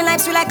best, so now my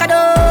life's sweet like a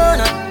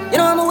donut. You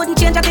know I wouldn't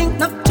change a thing,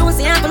 no. Choose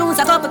the lose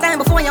a couple times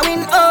before you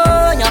win,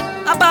 oh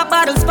yeah. I pop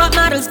bottles, pop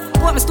models.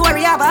 What my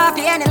story have, I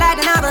happy and like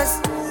the novels.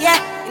 Yeah,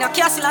 in a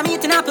castle I'm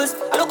eating apples.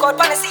 I look out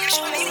for the sea,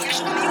 show me.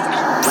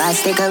 Why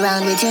stick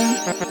around with you?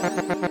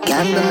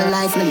 Gamble my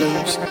life, me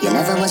lose. You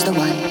never was the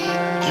one.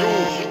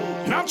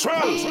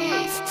 Natural.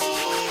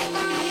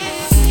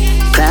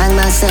 Crying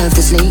myself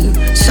to sleep.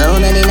 So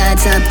many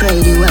nights I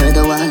prayed you were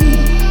the one.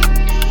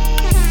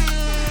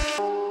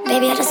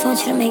 Baby, I just want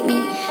you to make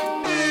me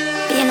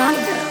be an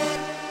honor girl.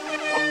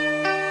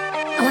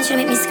 I want you to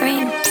make me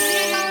scream.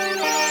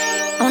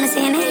 I want to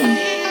say your name.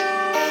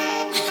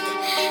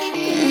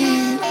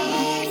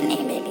 Your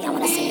name, baby. I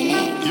want to say your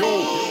name.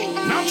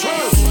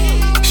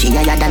 She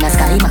higher than a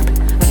sky map.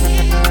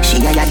 She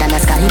higher than a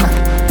sky map.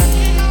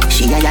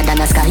 She higher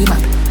than a sky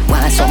map.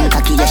 Want some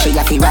cocky, yeah, she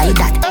have to ride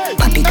that.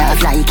 Pop it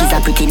off like it's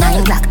a pretty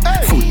 9 black.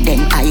 Foot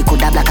then I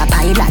could have like a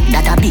pilot.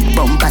 That a big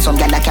bumper, some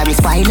gyal that carry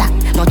spoiler.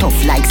 Not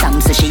tough like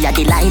Sam, so she a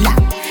Delilah.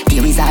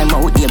 There is her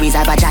mouth, there is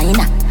her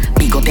vagina.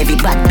 Big up every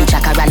bad bitch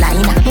a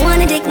Carolina.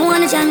 Wanna dick,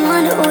 wanna jam,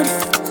 wanna hood.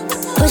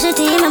 Push a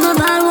team, I'm a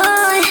bad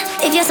boy.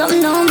 If you're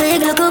something, don't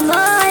big, look good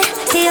boy.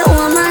 See a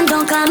woman,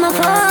 don't call my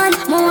phone.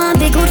 More want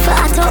be good for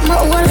I talk my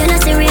old. When I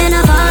see rain,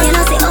 I fall. You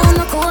know, say, oh,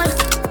 my cool.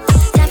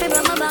 Time to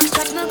break my back,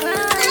 stretch my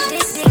ground.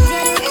 This big,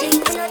 yeah, thing,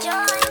 you know,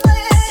 joy.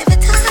 Every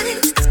time,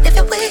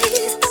 every way, every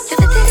day, but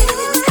this,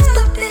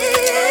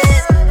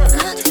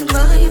 nothing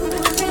but you.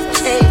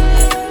 Hey.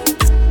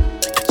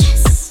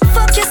 Yes.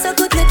 Fuck you so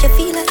good, make you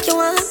feel like you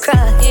wanna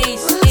cry.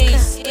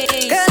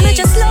 Girl, me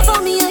just love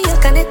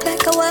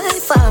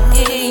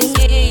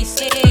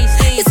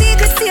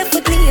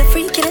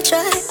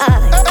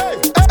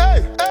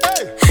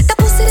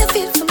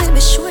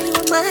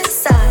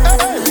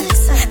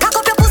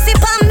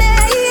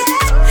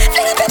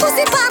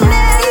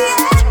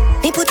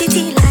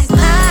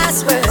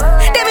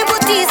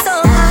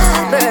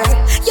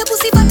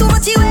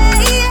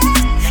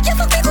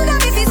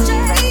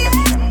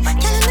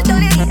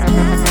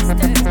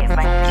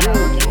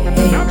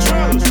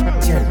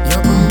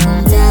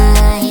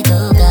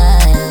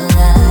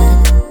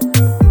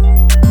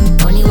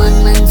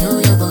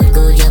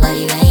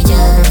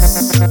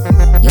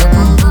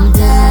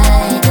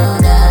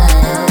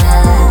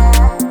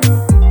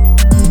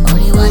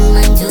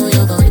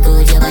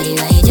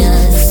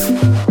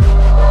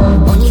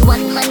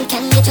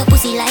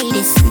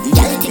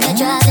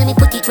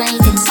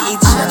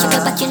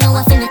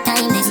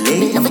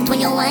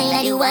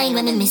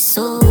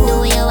so. The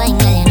way you wine,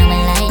 girl, you know me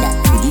like that.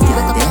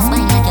 Broke up your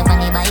spine like your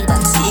funny bike back.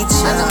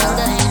 I'm a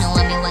girl, you know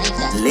I'm me wife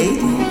that.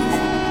 Lady,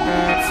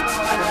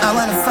 I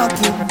wanna fuck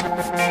you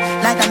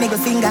like a middle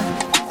finger.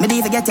 Me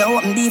even get you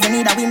open, even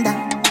need a window.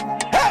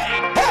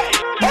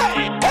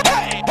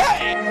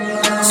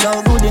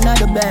 So good in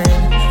the bed,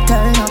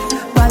 turn up,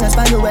 balance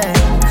by your way.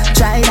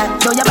 Try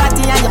that, show your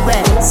body and your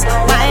breasts.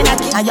 Why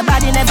not? And your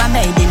body never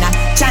made in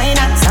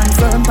China. Stand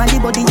firm by the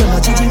body, you know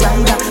Gigi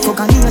rider. Fuck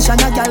a nation,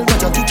 a girl,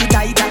 but you kick it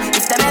tighter.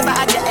 If them ever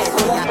had your head,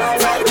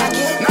 fight back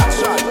it.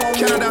 Natural,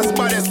 Canada's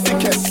baddest,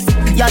 sickest.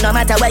 Yo, no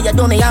matter where you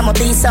do me, I'ma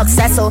be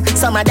successful.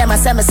 Some of them I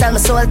sell my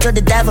soul to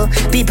the devil.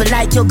 People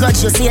like you,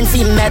 grudge you, seeing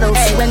feel medals.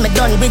 Hey, when me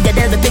done with you,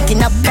 they'll be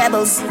picking up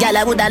pebbles. Girl,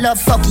 I woulda love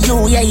fuck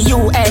you, yeah,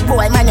 you. Hey,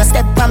 boy, man, you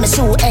step on my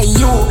shoe, hey,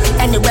 you.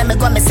 Anywhere me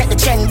go, me set the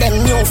trend,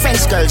 them new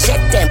French girls, check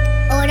them.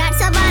 Oh, that's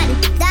so bad,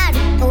 dad.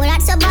 Oh,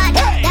 that's so bad,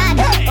 dad.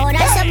 Oh,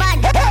 that's so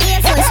bad.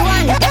 Air Force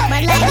One,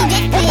 but like the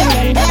jet plane,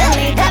 them the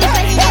American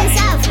presidents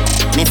have.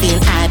 Me feel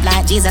hype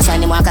like Jesus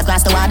when he walk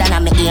across the water.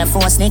 And me Air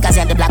Force sneakers,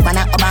 yeah, the black one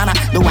Obama.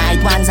 The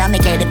white ones I me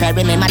Katy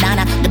Perry, me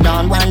Madonna. The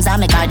brown ones I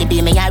me Cardi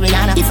B, me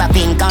Ariana. If a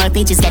pink or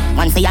peaches get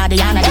one for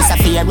Adriana. This a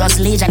Fearless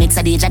Legion, it's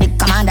a DJ, the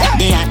commander.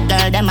 The hot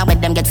girl, them I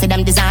with them get for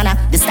them designer.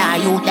 The star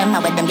youth, them I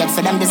with them get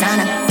for them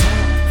designer.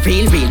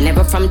 Real,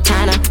 never from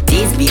China.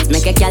 These beats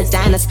make a girl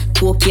dance.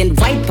 Cocaine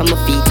white from my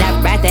feet,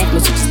 that right there. No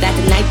switches that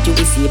tonight, you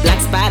will see a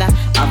black spider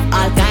of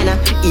all kinda.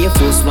 Air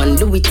Force One,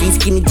 Louis T,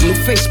 skinny jeans,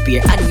 fresh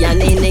pair.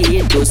 Adiana in the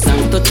ear, those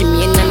songs touching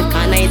me in the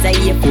corner is a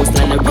Air Force.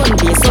 Now the run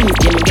there, so me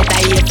get a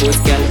Air Force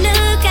girl.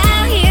 Look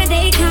out, here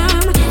they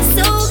come.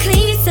 So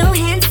clean, so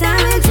handsome.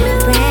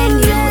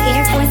 Brand new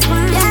Air Force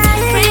One.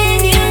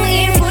 Brand new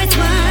Air Force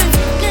One.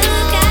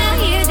 Look out,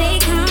 here they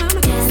come.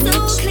 So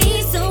clean,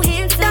 so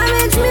handsome.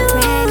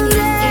 Brand new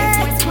Air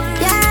Force One.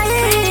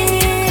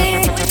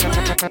 Air Force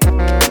One.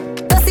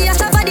 Don't see a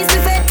shop for this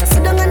buffet.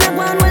 Sit down on a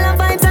one while I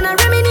vibes and I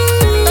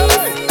reminisce.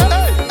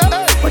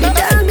 What the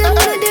dog them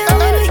gonna do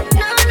with me?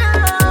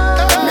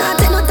 Nah,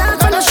 take no time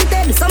for no shit.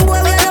 Some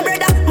boy we are no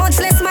brother, much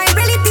less my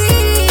relative.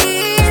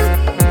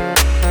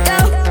 Yo,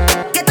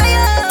 get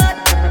tired.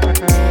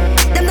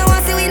 Them no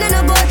want see we in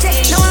no boat check.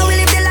 Now I will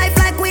live the life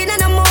like we in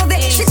a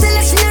movie. She tell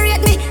us she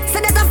narrate me,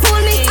 say that I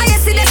fool me. I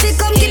see that she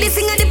come kill the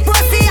singer the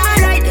pussy.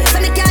 Alright, so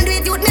me can't do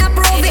it, youth me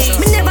approve it.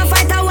 Me never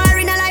fight a war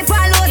in a life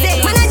I lose it.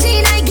 Man a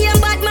G I game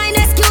bad mind,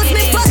 excuse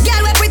me. Fuck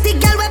girl we pretty,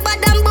 girl we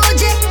bad and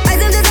bougie. I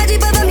them just a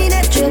jeep over me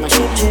net.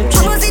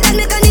 I must see that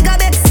make a nigga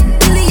vex.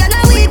 Million a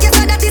week, yes,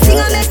 so that this thing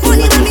a mess.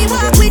 Money when me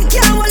walk with,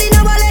 can't hold in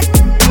a wallet.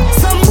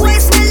 Some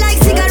boys smell like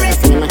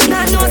cigarettes.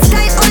 Nah, no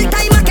style, all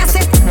time a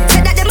cassette.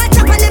 Say that them a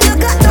chop and them no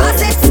got no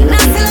assets.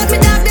 Nah, sell out me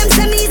dog, them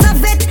say me's a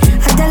vet.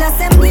 I tell us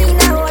them me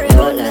nah worry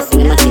about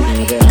nothing.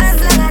 As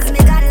long as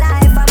me got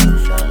life, I'm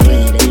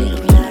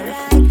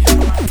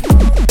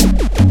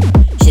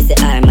She say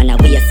I'm on a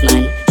waist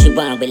man. She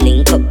want we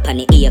link up on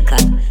the ear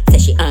cut. Say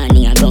she on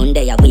here round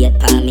there wait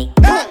for me.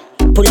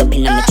 Pull up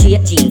in on me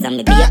straight jeans and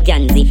me be a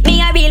Gansy.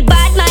 Me a real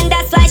bad man,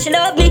 that's why she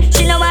love me.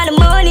 She no want the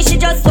money, she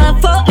just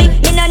want fuck me.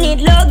 Me no need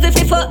love if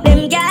you fuck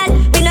them gal.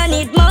 We no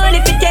need money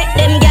if you take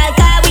them gal.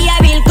 Cause we a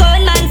real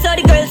con man, so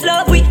the girls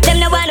love we. Them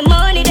no want the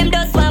money, them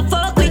just want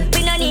fuck we.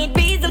 We no need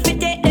reason if you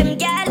take them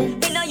gal.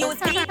 We no use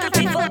people if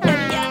you fuck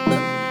them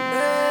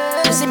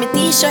gal. You see me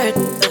t-shirt,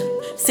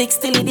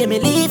 16 day me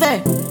leave her.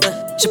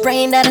 She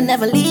praying that I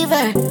never leave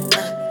her.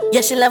 Yeah,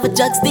 she love a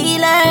drug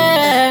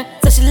dealer,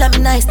 so she love a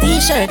nice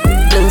t-shirt.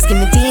 Blue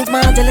skinny jeans,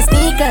 Margiela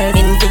sneakers.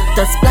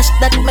 Invictus splash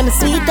that make me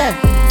sweeter.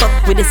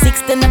 Fuck with the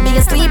 16, I be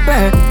a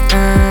sleeper.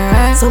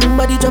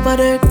 Somebody drop a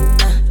dirt.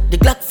 The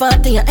Glock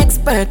 40, an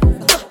expert.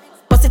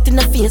 Bust it in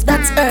the face,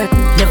 that's earth.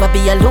 Never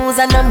be a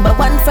loser, number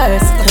one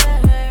first.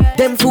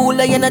 Them fool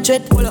I in a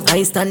tread.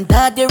 I stand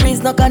hard, there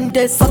is no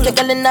contest. Fuck your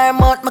girl in her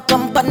mouth, my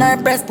kump on her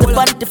breast. The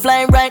panty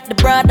flying right, the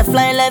bra the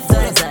flying left.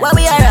 Where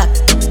we are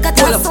at? Got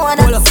a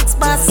soda, 6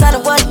 months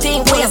on one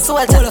thing. We a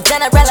soldier.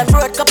 General a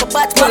broad, couple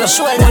bats on my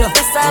shoulder.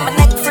 This time my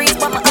neck freeze,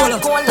 but my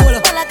arm cold. All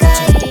I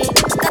got.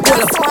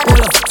 Got a soda,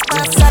 6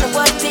 months on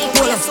one thing.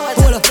 We a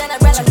soldier.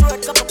 General a broad,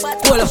 couple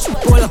bats on my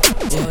shoulder.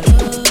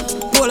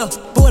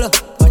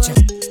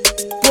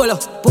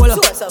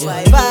 Soul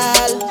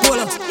survival.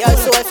 Yo,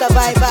 soul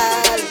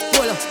survival.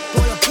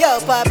 Yo,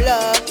 Pablo.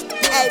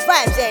 Hey,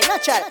 vibes ain't no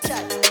chat.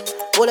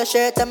 Polo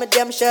shirt and my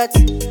damn shirts.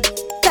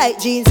 Tight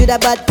jeans with a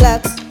bad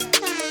clocks.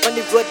 On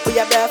the road for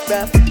your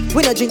breath.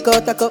 We no drink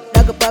out a cup,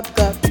 dog a pop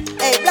cup.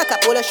 Hey, black a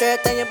polo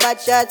shirt and your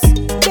bad shots.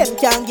 Them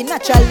can't get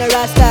natural no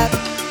rasta.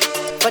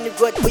 On the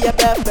road for your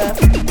breath.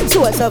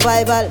 Soul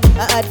survival,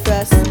 I add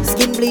first.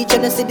 Skin bleach, you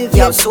know see the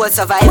view. Yo, soul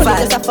survival.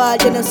 Money just a fall,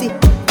 you know see.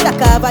 Black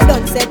have a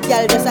done set,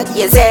 y'all just a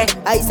yes, sir.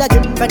 Ice a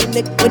drip from the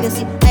neck when you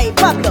see. Hey,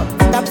 Pablo,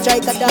 top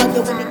striker down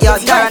you when you yo,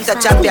 Toronto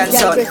champion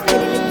son.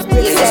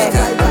 You say,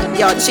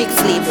 yo, chick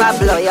sleep,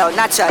 Pablo, yo,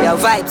 natural, yo,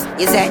 vibes.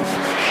 You say,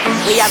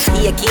 we have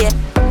AK,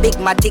 Big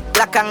matic,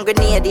 black and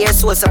grenade, air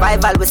soul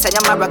survival. We send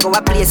your mother go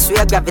a place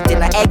where gravity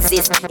no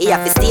exist. He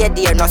have to stay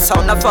there, no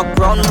sound, no fuck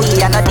ground.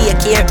 We and no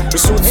daycare. We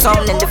shoot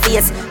sound in the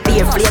face.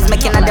 Beer flames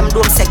making of them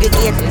dome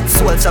segregate.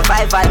 Soul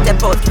survival,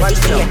 step out with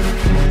the gate.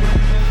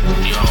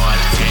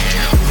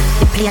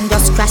 The plane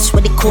just crash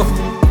with the coke.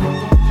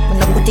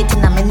 When I put it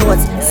in my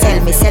nose, sell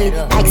it,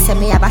 like say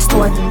me have a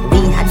store.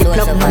 We had the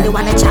plug, now they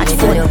wanna charge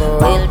for it.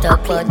 The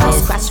plane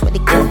just crash with the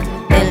coke.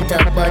 Built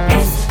up but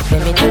this,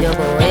 when me tell you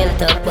about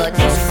built up but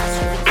this.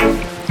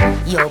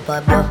 Yo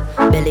Pablo,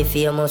 belly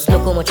famous.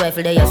 Look how much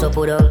rifle they so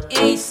put on.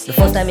 The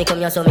first time me come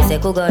here so me say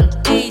Kugan.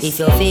 If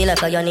you feel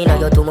like a yan inna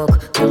your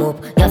tumok, come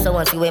up. You so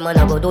want see where man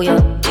a go do ya.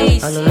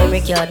 I no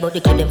memory card but the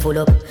clip them full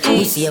up.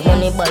 We save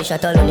money buy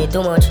shot all money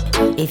too much.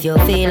 If you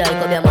feel like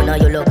come here man a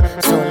you look.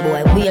 Some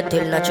boy wait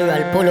till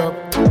natural pull up.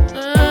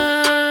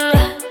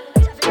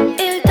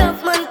 Ill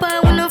tough man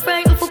pa we no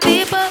frightened for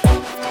people.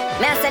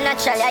 Me a say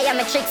natural, I am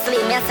a trick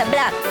sleep. Me a say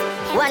black.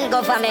 One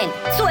government,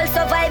 soul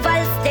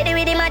survival, steady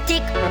with the matic.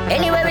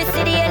 Anywhere we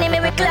see the enemy,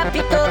 we clap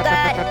it, oh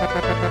God.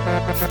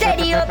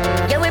 Steady up,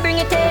 yeah we bring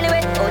it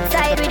anyway.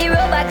 Outside with the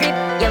rubber grip,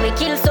 yeah we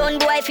kill son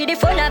boy for the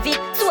fun of it.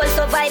 Soul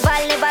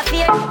survival, never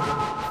fear.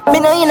 Me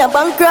no in a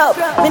bankrupt.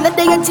 Me no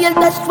day in jail,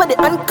 that's for the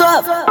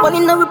handcuff. One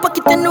in our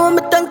pocket, you know me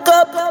tank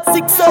up.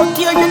 6 out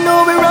here, you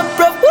know we run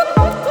prof.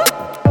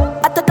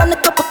 Hotter than a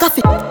cup of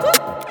coffee.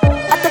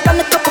 Hotter than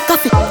a cup of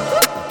coffee.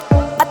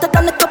 Hotter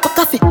than a cup of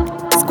coffee.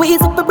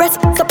 Squeeze up your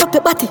breast, suck up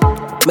your body.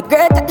 My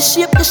girl got the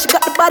shape, yeah, she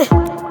got the body.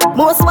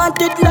 Most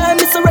wanted, like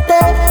Miss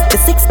Rotten. The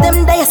 6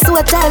 them days, so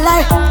I tell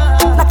her.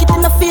 Knock it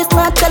in the face,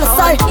 man, tell her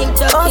sorry.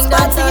 All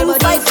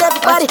sponsoring, fight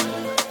everybody.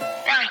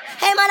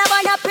 Hey man, I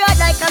wanna proud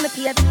like I'm a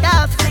paper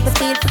dog. Me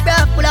feel for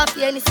rough, pull off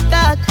the any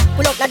stock.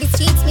 Pull up like the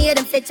streets, me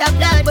them set your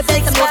blood. But tell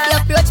some more if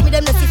approach me,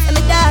 them no system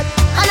me dog.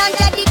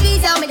 100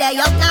 degrees, how me there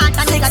up not.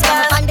 And niggas come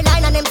up on the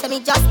line and them say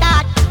me just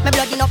start. My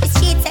blood in up the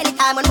streets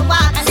anytime when we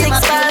walk. And them a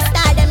feel the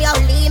style, them yo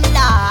leave me low.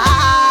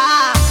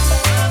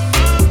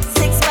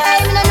 6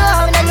 hey, me no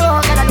know,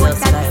 cause I know it's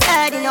not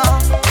sad, you know.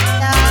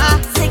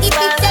 If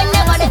it's 10,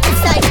 they wanna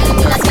decide, me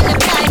till I see them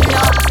time, you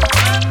know.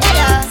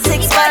 Yeah,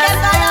 6 for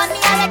them follow me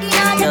already,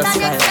 now them on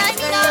next time,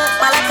 you know.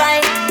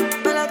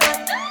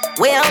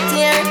 Way out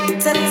here,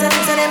 tell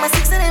them a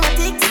 6 and them a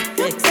ticks.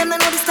 Them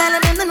don't know the style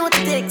and them don't know the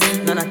ticks.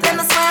 Them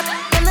no smart,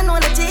 them don't know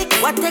the tick.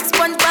 What takes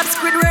SpongeBob,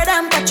 Squidward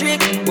and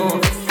Patrick?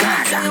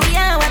 So we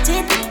are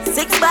watching 6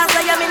 bars,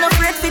 I am in a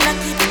afraid for knock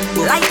it.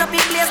 Light up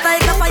in place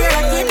like a fire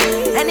rocket.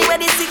 Anyway,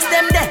 the 6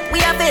 them there, we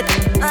have it.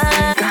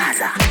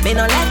 Me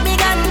no let me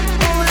gun.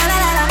 Ooh la la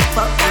la la,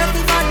 fuck out of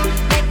the fun.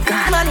 Make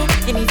money,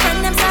 give me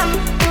friend them some.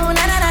 Ooh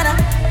la la la la.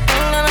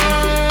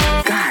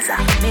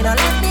 Me no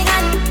let me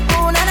gun.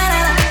 Ooh la la la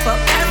la, fuck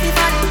out of the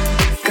fun.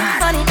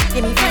 Money,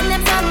 give me friend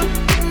them some.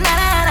 La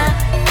la la la.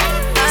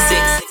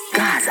 6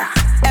 Gaza.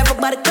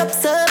 Everybody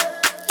cups up.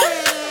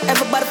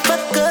 Everybody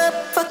fuck up.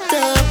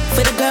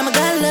 For the girl my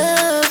God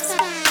loves.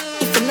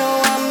 If you know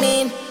what I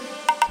mean.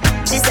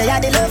 She say I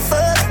the love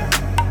fuck.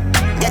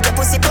 Get your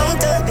pussy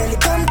pumped up, belly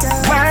pumped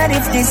up. What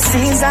if this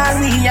is all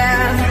we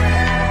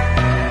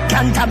have?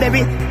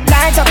 Canterbury,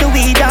 light up the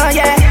weed, oh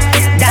yeah.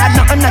 Dad,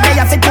 nothing no day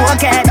off it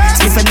pocket.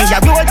 Sleep with me, I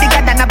roll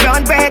bigger than a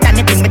brown bread. And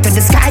it bring me to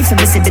the sky for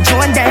me see the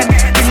drone them.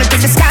 Bring me to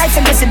the sky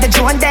for me see the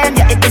drone them.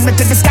 Yeah, it bring me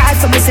to the sky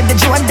for me see the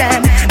drone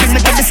them. Bring me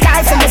to the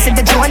sky for me see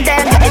the drone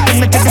them. Yeah, it bring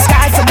me to the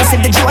sky for me see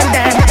the drone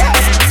them.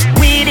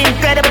 Weed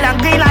incredible and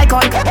green like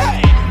Hulk.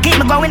 Keep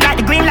me going like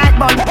the green light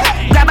bulb.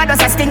 Grab a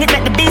dust, I sting it,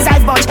 let the bees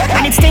eye budge.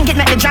 And it stink it,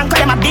 let the drunk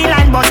call them a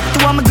beeline buzz.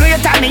 To all my great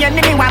time, me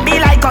enemy want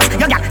be like us.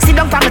 Yo, yeah, sit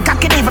down from the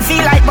cock, it even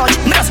feel like budge.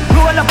 Me just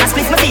roll up and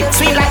split my feet,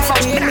 sweet like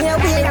fudge. Give me a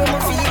wheel, me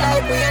feel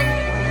like rain.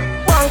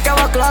 1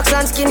 hour clocks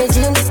and skinny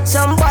jeans.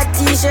 Some bad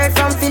t-shirt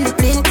from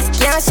Philippines.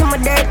 Can't see my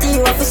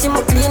dirty, you have to see my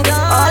clean.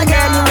 All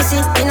girl you me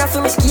see, enough for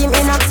me scheme,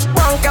 enough.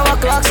 1 hour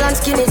clocks and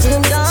skinny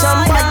jeans.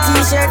 Some bad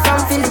t-shirt from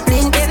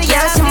Philippines.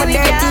 Can't see my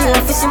dirty, you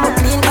have to see my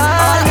clean.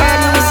 All girl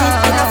you me see,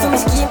 enough for me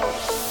scheme.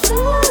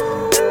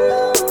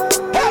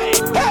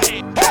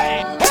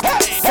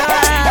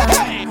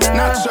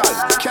 Natural,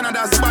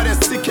 Canada's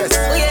baddest, sickest.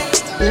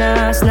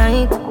 Last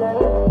night,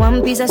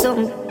 one piece of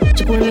something.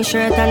 She pulled me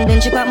shirt and then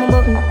she popped my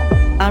button.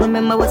 I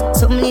remember what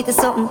something need to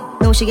something.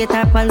 Now she get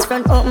her pants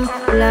front open.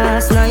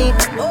 Last night,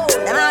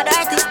 them are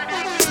dirty.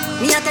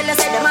 Me I tell you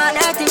say them are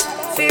dirty.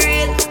 For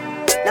real,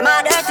 them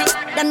are dirty.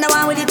 Them the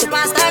one with it to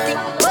pass 30.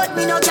 But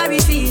me no carry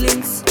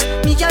feelings.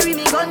 Me carry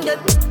me gun them.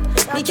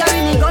 Me carry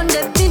me gun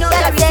them. Me no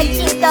carry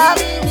feelings.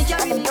 Me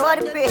carry me gun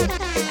them.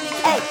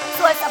 Hey,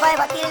 soul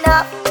survivor kill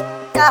now.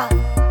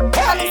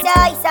 Come in the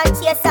ice and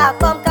chase up.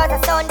 Come cause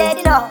the sound dead,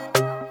 you know.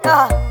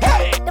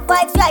 The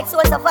vibes like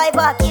soul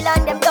survivor kill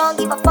and them don't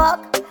give a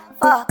fuck.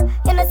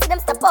 You know see them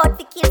step out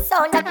to kill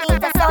sound. That means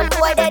the sound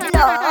boy dead, you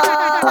know.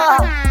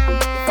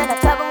 If you're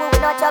not trouble, we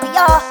not trouble,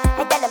 yo.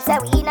 And tell them say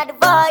we in the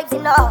vibes,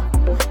 you know.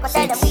 But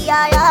tell them we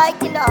alright,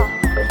 you know.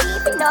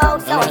 Believe you know,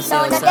 so we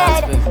sound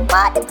dead.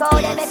 But the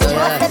code they make you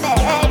trust them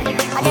head.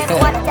 And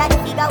everyone try to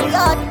figure we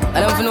out.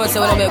 I don't know say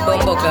when I make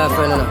bumbo car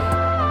friend, you know.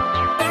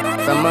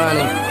 From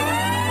morning,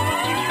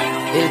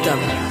 Hilltop,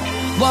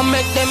 One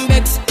make them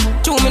vex.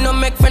 Two me no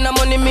make friend of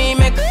money me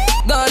make.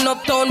 Gone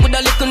uptown with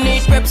a little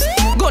need preps.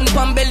 Gun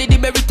pan belly the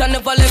berry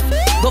never left.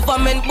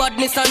 Government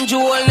badness and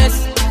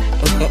jewelness.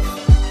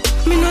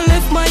 Me no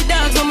left my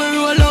dogs when me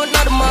roll out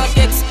not the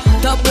markets.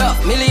 Top rough,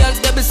 millions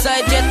they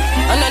beside jet.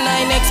 And a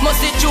 9X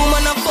must see true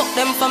man and fuck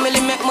them family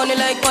make money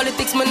like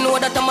politics. Me know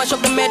that I mash up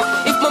the med.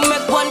 If me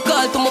make one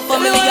call to my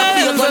family, I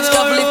feel guns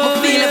travel. If me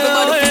feel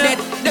everybody feel dead.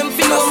 Them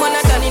feel no man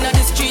a done in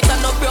the street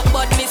and no broke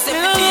badness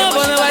every day.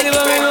 But she gonna get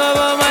bread.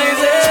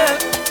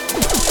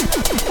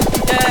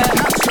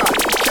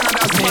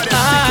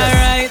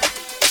 Alright,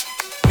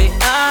 be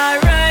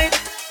alright,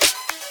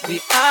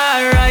 be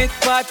alright.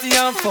 Party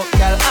and fuck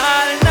girl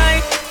all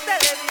night.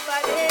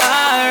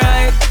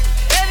 Alright,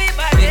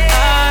 everybody. Be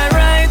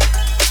alright,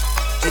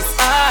 it's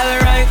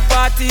alright.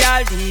 Party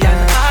all day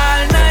and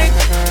all night.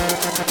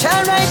 She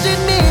right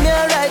with me, me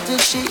right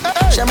with she.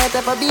 She my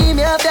type of B,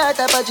 me have that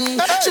type of G.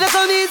 She not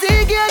come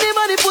easy, give the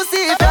money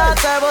pussy. Talk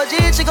her about G,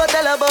 she go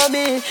tell about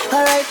me.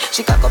 Alright,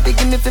 she cock up, give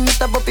me for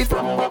Mr. Buppy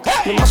from back.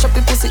 Me mash up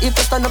the pussy if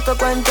I stand up to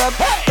grind up.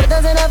 Better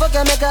than ever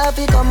can make her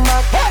happy come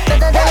back.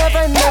 Better than her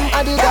friend them,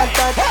 I did that.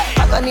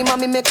 I got him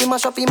mommy make him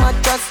mash up him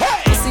mattress.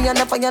 Pussy and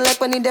the fire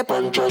like when he dey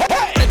punch.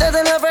 Better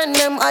than her friend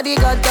them, I did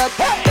that.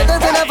 Better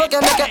than ever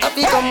can make her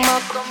happy come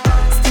back.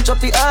 Stitch up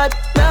the heart,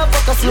 now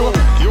fuck a slow.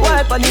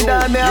 Wipe on the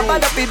down, me a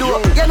bad up the door.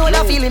 You know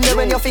that feeling there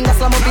when your fingers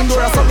slam up in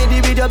door. So me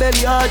deep with your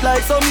belly hard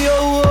like some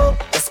yo.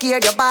 You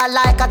scared your ball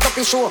like a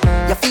duppy show.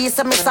 Your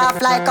face me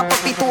soft like a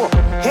puppy toe.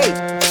 Hey,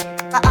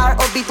 a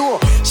R.O.B.2.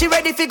 She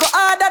ready fi go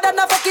harder than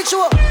a fucking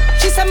show.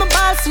 She say my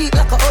ball sweet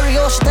like a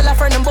Oreo. She tell her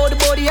friend about the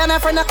body and her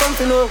friend a come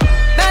to know.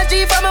 Now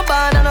G from my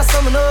band and a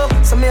summer know.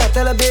 So me a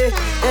tell her babe,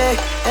 hey,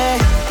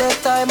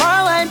 take time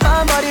or wine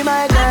for body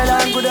my girl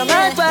and good on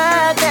my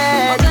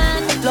pocket.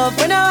 Love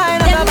when I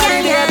wine on my body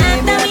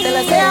baby, me a tell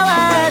her say I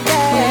want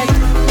it.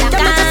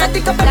 Can I just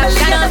stick up in the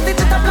lead and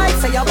stitch it up like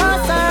say you want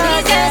some.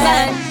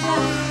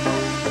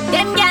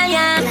 Them girl,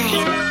 yeah.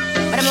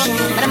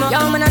 Yo,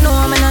 man, I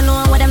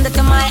know what them do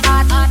to my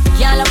heart.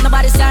 Can't love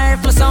nobody, sir,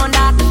 plus on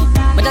that.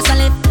 But just a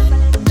live,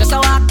 just a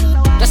walk.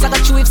 Just like a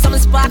chew if some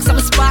spark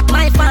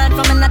my fan.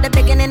 From another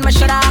beginning, my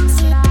shut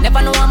ups.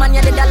 Never know a man,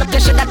 you did that look, you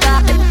should have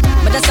talked.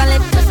 But just a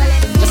live,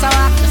 just a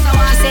walk.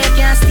 She say you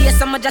can't stay,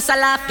 so much just a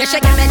laugh. You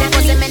shake me, the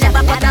pussy, me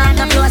never put on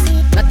the clothes.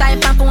 No time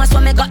for once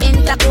when me go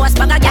intercourse.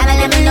 But I gather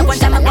let me know one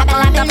time I walk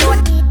on the floor.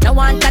 No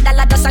one to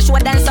dollar, just a show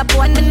them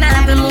support. Me nah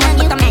have a move,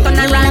 but I'm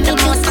gonna run the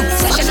most.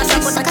 Session is a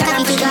good, but I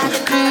can't figure out.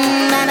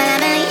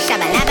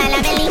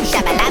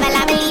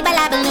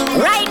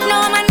 Right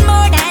now, man,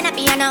 more than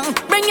happy, you know.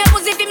 Bring your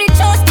pussy for me,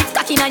 toast it,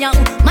 cocky, you know.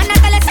 Man, I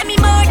tell us me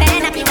more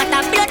than happy. What a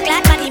blood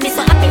clot body, me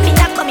so happy, me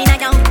that coming, you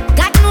know.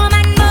 God, no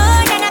man,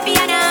 more than happy,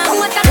 you know.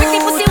 What a pretty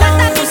pussy, what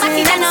a big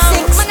body, you know.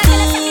 Man, I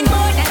tell us me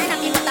more than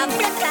happy. What a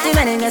blood clot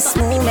body, in the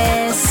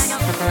smoothness.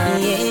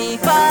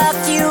 Yeah,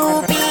 fuck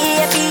you,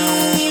 baby.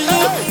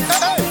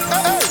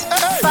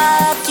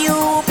 Fuck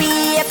you,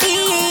 baby.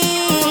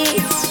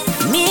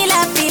 Me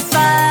love it,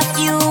 fuck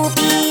you,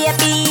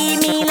 baby.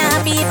 Me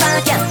love it,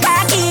 fuck you.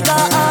 Cocky go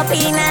up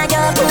in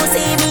your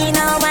pussy, me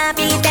no want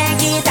to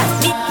take it up.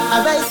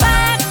 Alright,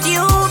 fuck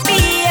you,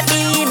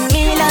 baby.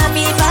 Me love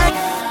it, fuck.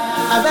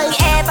 Alright,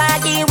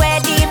 everybody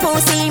where the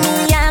pussy, me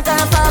I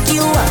can fuck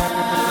you up.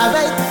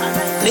 Alright.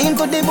 Lean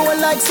to the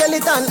bone like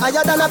skeleton,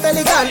 higher than a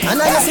pelican.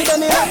 And I see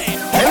them here.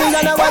 Carry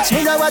on a watch,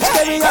 me a watch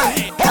carry on.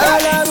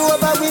 All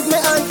over with me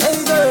and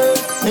hey girl,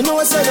 me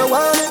know say you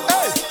want me.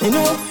 Me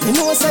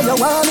know say you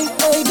want me.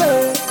 Hey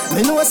girl,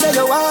 me know say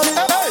you want me.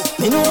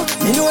 Me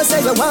know say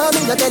you want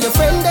me. You tell your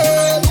friend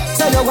them,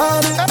 say you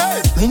want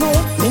me. Me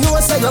know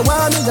say you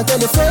want me. You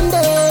tell your friend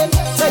them,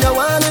 say you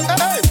want me.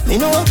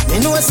 Me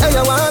know say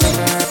you want me.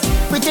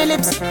 Pretty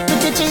lips,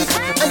 pretty cheek,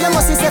 and you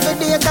must see every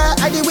day car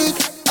of the week.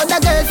 Other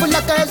girl full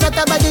of curves that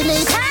a body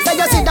neat. So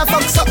you see the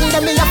fuck something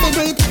that me have to do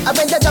it. And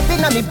when you jump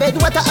in on me bed,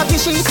 what a happy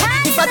sheet.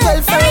 If I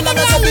tell friend and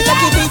I say it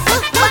like it.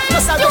 What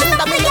must I do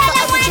that me never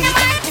have to cheat?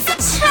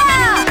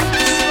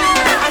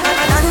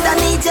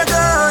 Underneath your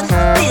gun,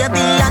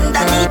 baby,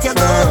 underneath your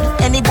gun.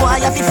 Any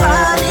boy have to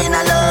fall in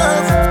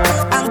love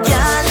and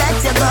can't let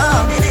you go.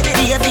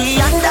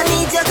 Baby,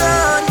 underneath your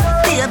gun,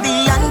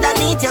 baby,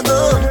 underneath your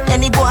gun.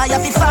 Any boy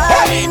have to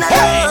fall in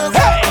love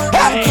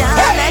and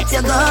can't let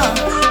you go.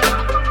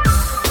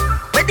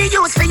 The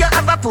use for you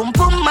have a pum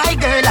pum, my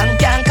girl, and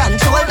can't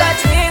control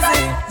that.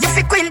 You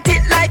frequent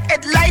it like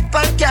headlight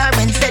on car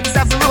when feds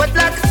have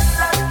roadblock.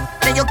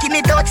 Then you give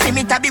me touch, see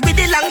me tabby with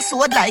the long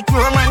sword like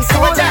Roman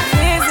soldier.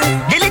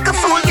 The little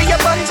fool give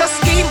your bun just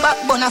scheme back,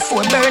 bun a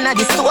 4 burner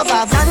the stove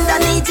have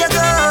underneath your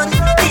gun,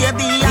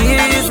 baby,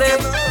 underneath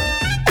your gun.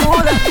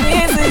 Hold up,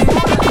 easy.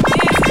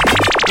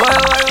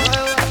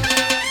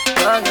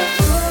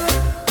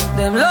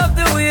 Them love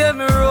the way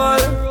me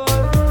roll.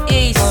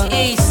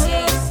 Ace.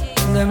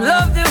 Them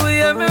love the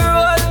way me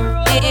roll.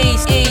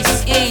 Ace.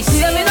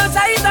 Yeah, me no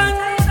titan,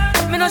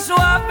 me no show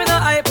up, me no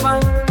hype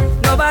man.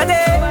 Nobody.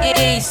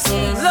 Ace.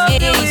 Love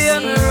the way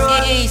me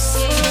roll.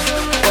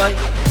 Boy,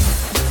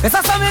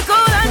 better say me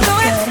cool and do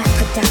it.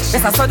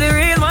 Better say the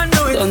real man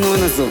do it.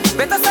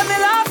 Better say me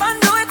laugh and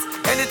do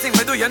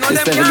you know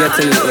Just them never get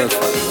to can't you work.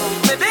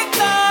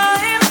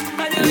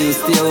 And you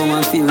stay home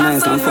and feel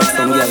nice and fuck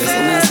some girl. So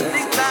nice.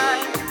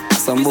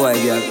 Some boy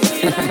girl.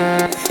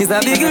 It's a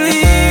big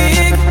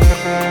league.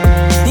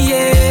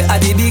 Yeah,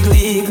 at the big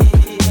league.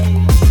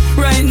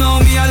 Right now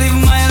me I live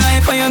my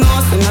life and you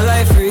know so my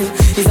life real.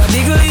 It's a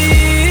big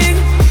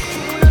league.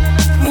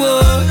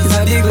 Whoa, it's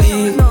a big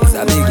league. It's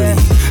a big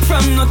league.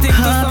 From nothing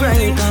to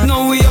something.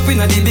 Now we up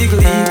in a the big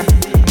league.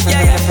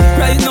 Yeah, yeah.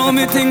 Right now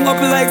me think up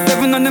like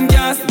 7 on them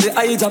gas. The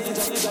eye drop.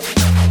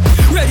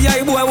 Ready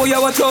eye boy, who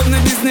you watch out in the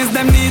business.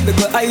 Them need the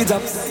good eye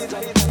drops.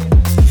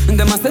 And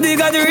them must they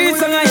got the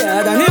reach on a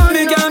yard. And if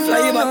me can't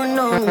fly back.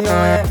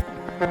 No.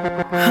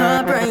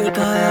 Heartbreaker,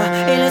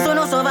 yeah. Illness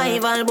no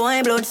survival,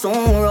 boy, blood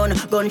soon run.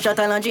 Gunshot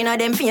and a gin a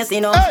them face,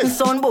 you know.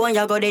 Son boy,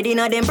 you go dead in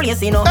a them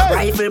place, you know.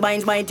 Rifle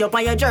binds bite you up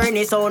on your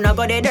journey, so now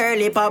go dead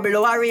early.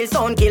 Pablo a real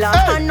sound killer.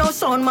 And no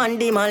son man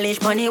demolish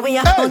money we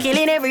are. We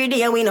killing every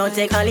day, we no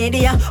take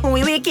holiday.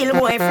 We kill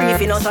boy free,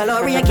 fi no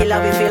salary.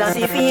 Killer we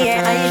philosophy,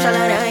 yeah. I shall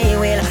and I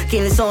will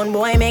kill son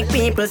boy, make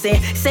people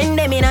say. Send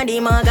them in a the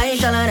mag, I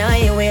shall and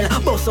I will.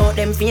 Bust out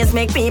them face,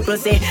 make people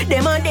say.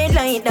 Them a dead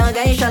like dog,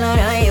 I shall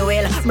and I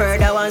will.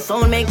 Murder one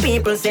sound make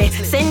people say.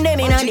 Send them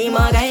in a the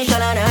mag, I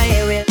shall and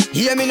I will.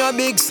 Hear me no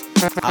bigs.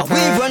 I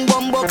weave run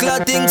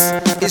bumbuckler things.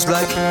 It's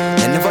like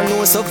you never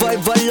know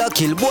survival. I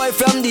kill boy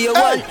from day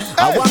one.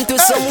 I want to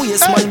some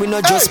waste man. We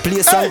not just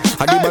play song.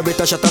 I do my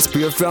better shot a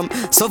spray from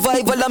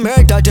survival. I'm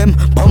hurt at them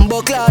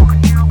bumbuckler.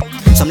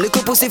 Some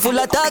little pussy full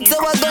of tags. So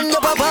I gun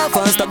your papa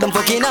and stop them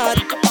fucking hard.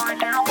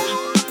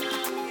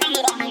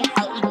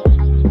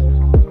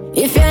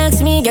 If you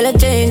ask me, girl, I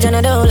change and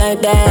I don't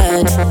like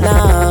that.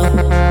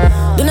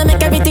 No, do not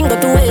make everything go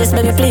to waste,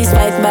 baby, please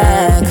fight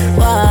back.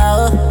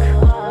 Wow,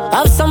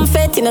 have some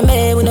faith in a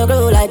man, we don't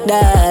grow like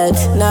that.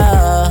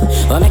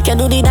 No, or make you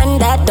do the done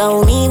that,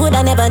 don't me, would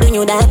I never do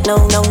you that, no,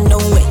 no, no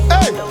way.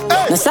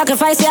 No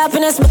sacrifice your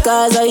happiness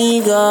because of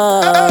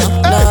ego.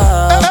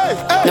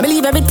 No, no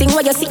believe everything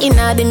what you see in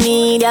the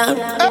media.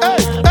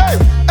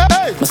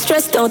 I'm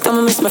stressed out,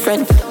 I'm miss my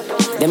friend.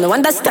 Them no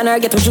understand or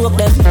get to joke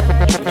them.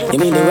 You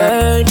mean the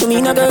world to me,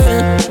 no girl.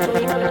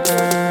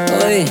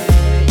 Oi,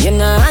 you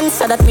no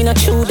answer that me no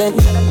true then.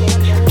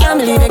 Can't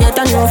believe you get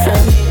a new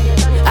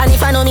friend. And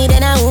if I know me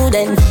then I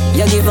wouldn't.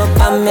 You give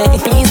up on me,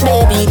 please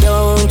baby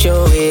don't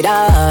throw it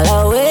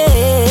all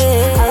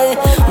away.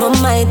 We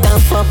might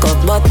have fuck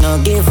up but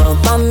no give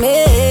up on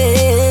me.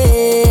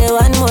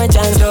 One more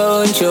chance,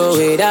 don't throw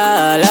it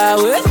all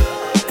away.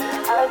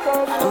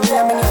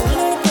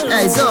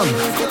 Hey, so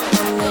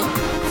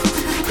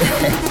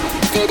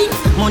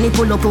money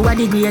pull up over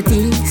the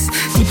greatest.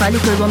 Keep a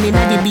little rum in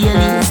the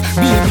Baileys.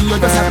 Baby, you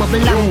just a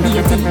bubble and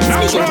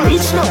beaties. Get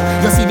rich now,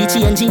 you see the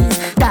changes.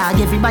 Dog,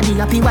 everybody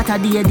happy, what a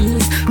day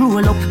this.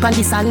 Roll up on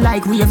the sun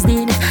like waves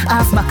did.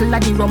 Half buckle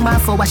of the rum,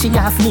 half for washing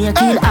half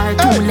naked. Our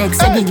 2 legs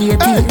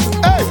segregated.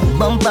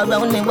 Bump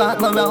around me,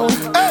 walk around.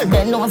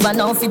 Bend over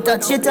now if you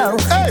touch it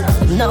out.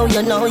 Now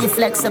you know you're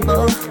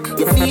flexible.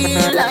 You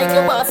feel like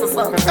you want to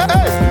fuck.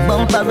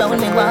 Bump around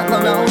me, walk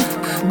around.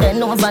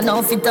 Bend over now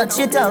if you touch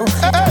it out.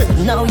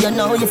 Now you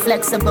know you're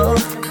flexible.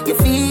 You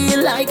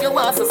feel like you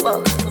want to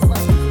fuck.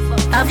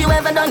 Have you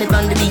ever done it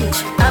on the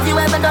beach? Have you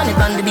ever done it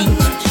on the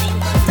beach?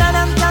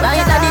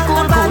 Right at the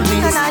cool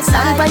breeze.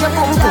 Stand by your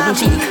pum pum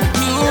cheek.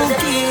 You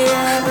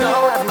care.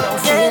 No, I've no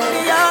fear. Get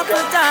me up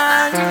a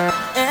time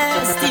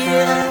and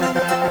steal.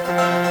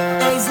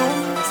 Hey,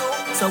 zoom.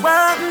 So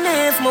what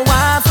if my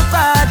wife a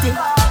party?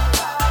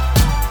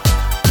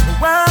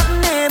 What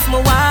if my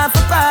wife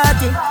a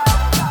party?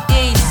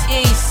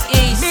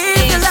 Live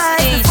the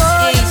life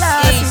before the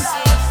last.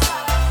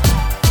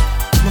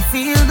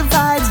 Feel the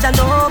vibes, I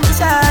know the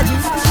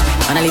charges.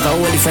 And I live a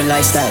whole different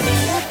lifestyle.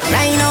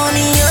 Right now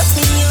me up,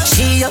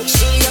 she up.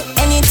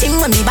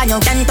 Anything when me buy you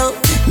can do.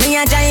 Me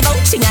a drive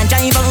out, she a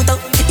drive out.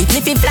 If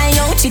me fly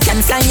out, she can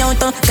fly out.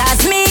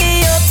 Cause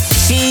me up,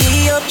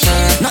 she up.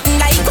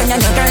 Nothing like when your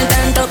girl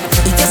turned up.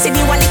 If you see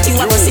the wallet, you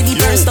will see the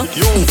purse.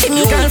 If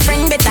me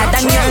girlfriend better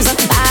than yours.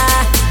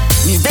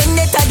 Me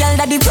vendetta girl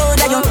that the proud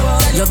of you.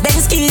 Your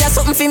Benz key or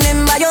something fi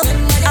remember you.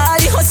 All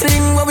the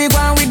hustling where we go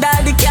on with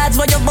all the cards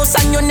where you bust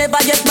and you never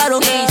get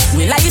borrow.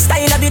 We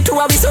lifestyle of you two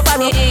we so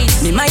borrow.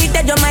 Me might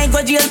dead, you might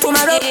go jail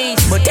tomorrow.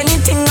 But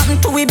anything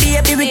happen to we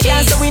baby we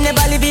can't, so we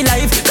never live a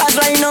life. Cause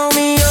right now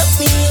me up,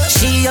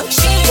 she up.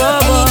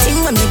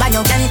 Anything when me buy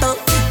you can't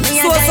talk.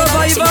 So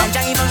survivor,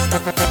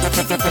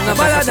 no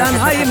better than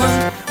high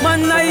man.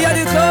 Man, I at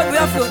the club, we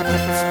are float.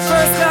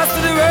 First class to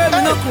the world, we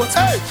no coach.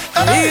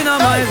 In a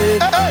my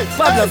league,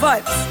 Pablo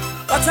vibes.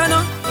 What's I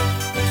know?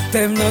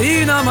 Them no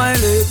in a my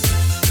league,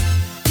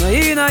 no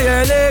in a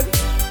your leg.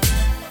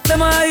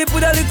 Them I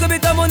put a little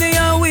bit of money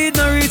and weed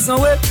no reach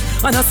nowhere.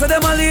 And I saw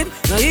them a lead,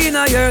 no in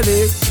a your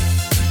leg.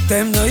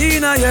 Them no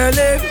in a your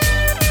leg.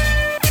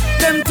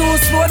 Them too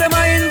slow, them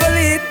a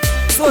invalid.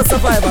 So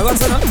survivor,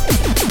 what's I know?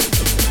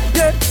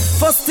 Yeah.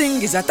 First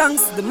thing is your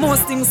thanks, the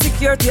most thing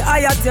security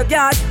I at your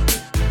guard.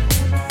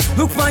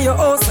 Look for your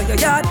house and your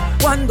yard,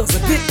 one does a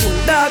bit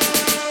cool dog.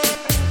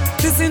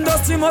 This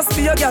industry must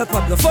be a girl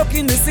Pablo,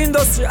 fucking this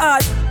industry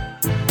hard.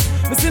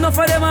 Me see enough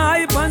of them a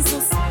hype and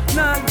sus.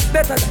 Nah,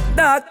 better than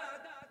that.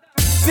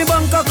 Me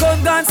bank account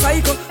gone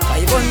cycle.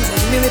 500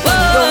 million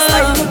don't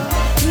cycle.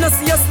 No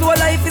see your slow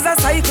life is a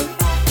cycle.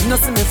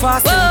 No see me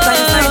fast in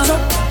time cycle.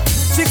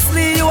 Chicks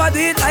you a do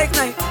it like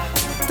night.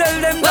 Tell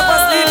them to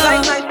sleep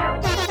like night.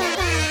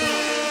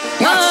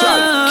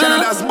 Natural,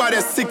 Canada's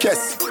baddest,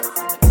 sickest.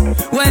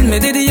 When me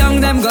did the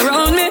young, them go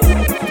round me.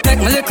 Take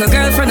my little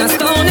girlfriend and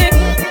stone it.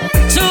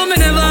 Show me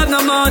never have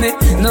no money.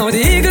 Now the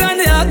eagle and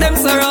the hawk, them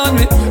surround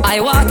me. I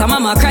water,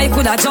 mama cry,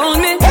 coulda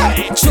drown me.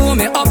 Show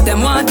me up,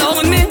 them want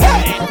down me.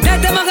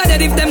 Let them a go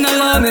dead if them no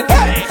love me.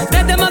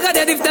 Let them a go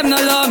dead if them no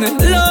love me.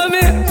 Love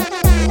me.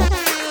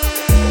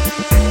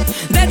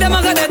 Let them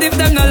a go dead if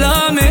them no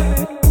love me.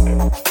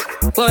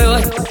 Boy.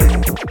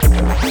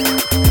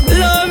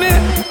 Love me.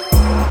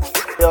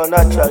 Yo,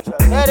 natural.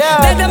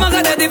 Let them a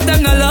go dead if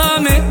them no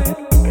love me.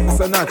 It's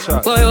a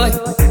natural. Boy.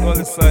 All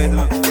the side,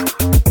 man.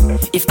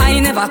 If I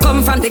never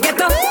come from the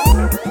ghetto,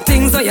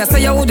 things that you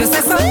say you would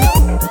say so.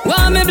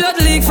 Want me blood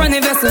leak from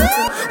the vessel.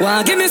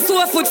 Want give me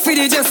sore foot for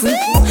the Jason.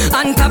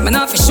 On top me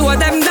not for show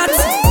them that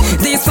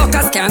these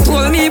fuckers can't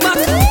hold me back.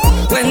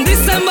 When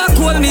December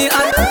call me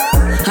hot,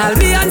 I'll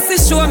be and see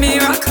show me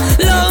rock.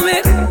 Love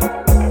me.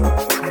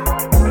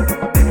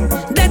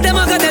 Dead them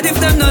a go dead if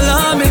them no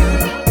love me.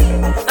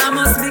 I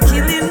must be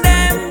killing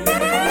them.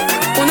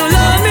 Who no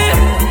love me?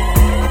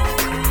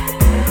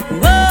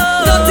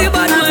 Whoa, dirty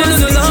bad man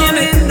who no love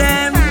me.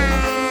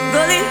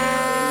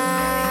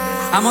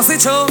 I must say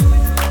true.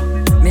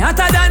 Me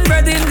hotter than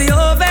bread in the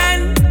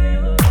oven.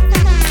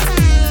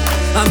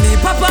 And me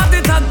pop up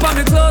the tag for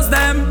me close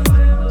them.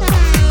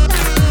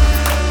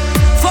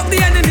 Fuck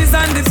the enemies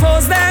and the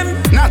foes them.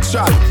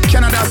 Natural,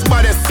 Canada's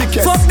baddest,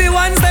 sickest. Fuck the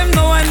ones them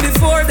no one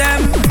before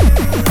them.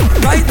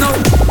 Right now,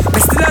 me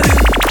still a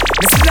live.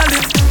 Me still a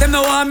live. Them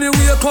no want me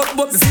wake up,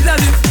 but me still a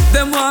live.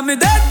 Them want me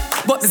dead,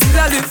 but me still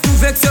a live. You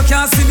vex you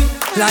can't see me,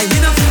 like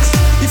in a fish.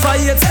 If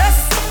I hate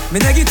stress, me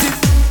negative.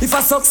 If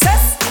I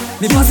success,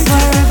 me positive.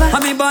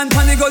 And me born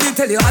pan the gully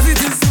tell you as it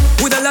is.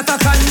 With a lot of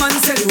con man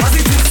tell you as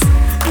it is.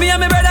 Me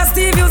and my brother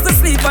Steve used to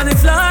sleep on the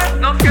floor.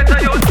 No get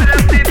a youth to them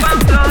sleep on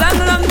the floor.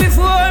 Long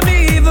before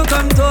me even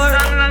come tour.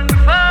 Long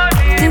before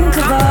me think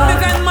about. The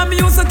grandmama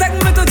used to take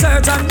me to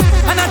church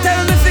and I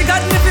tell me fi God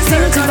me fi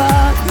search.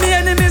 Me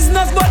enemies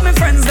enough but me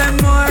friends them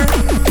more.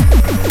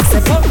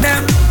 Say fuck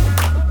them.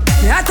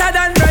 Me hotter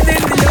than bread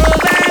in the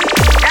oven.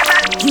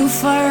 You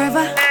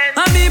forever.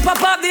 And me pop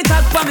up the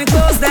tag for me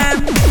close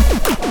them.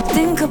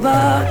 Think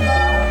about.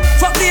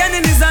 Fuck the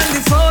enemies and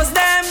the foes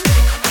them.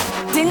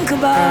 Think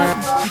about.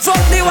 Fuck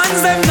the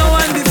ones them no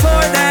one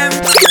before them.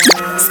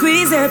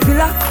 Squeeze your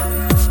pillow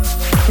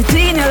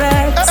between your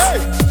legs.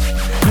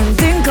 And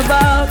think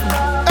about.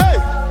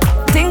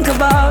 Think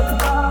about.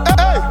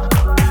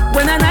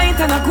 When a night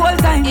and a cold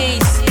time.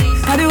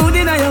 And the hood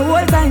in your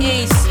whole time.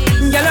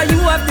 Girl, you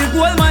have the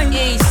gold mine.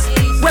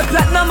 Where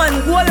platinum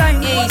and gold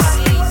line.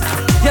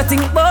 You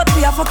think about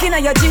we are fucking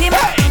at your dream.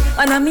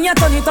 And I'm here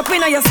turn it up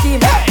in your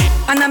scheme.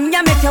 And I'm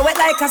here make you wet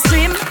like a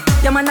stream.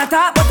 Your man a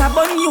talk but I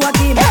bun you a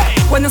game.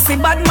 When you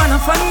see bad man a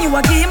fun you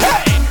a game.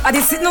 I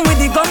dey sitting with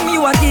the gun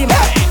you a game.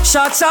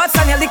 Short shots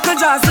and your little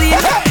jaws lean.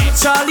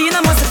 Charlene I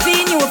must have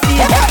seen you a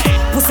feel.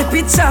 Pussy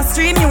picture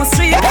stream you a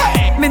stream.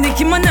 Me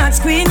Nicki Minaj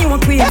queen you a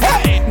queen.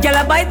 Girl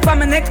a bite from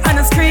my neck and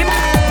a scream.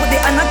 Put the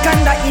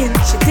anaconda in.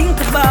 She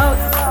think about.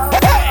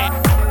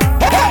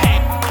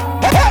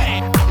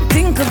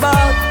 Think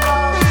about.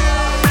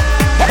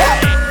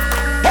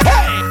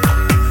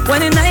 When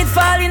the night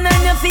falling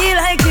and you feel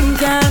like him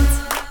can't.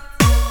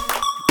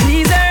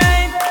 Please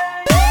alright.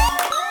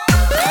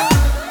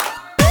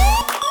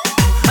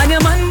 And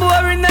your man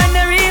boring and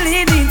you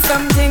really need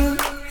something.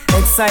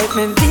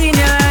 Excitement in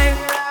your life.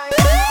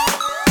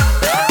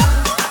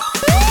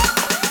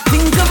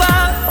 Think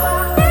about.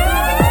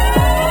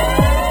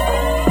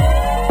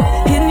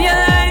 In your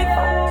life.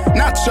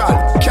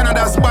 Natural,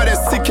 Canada's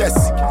baddest,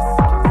 sickest.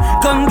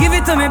 Come give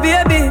it to me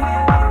baby.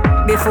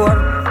 Before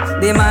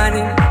the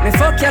morning, me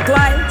fuck you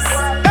twice.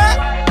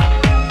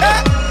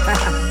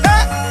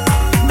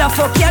 The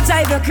fuck you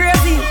drive you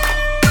crazy.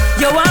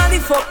 You want the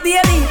fuck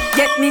daily.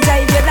 Get me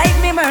drive you like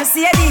me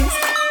Mercedes.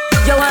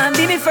 You want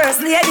be me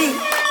first lady.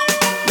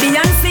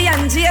 Beyonce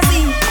and Jay-Z.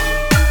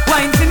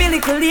 Wine for me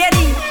little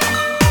lady.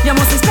 You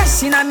must be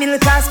splash in a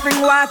milk or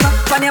spring water.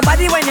 On your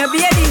body when you're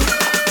baby.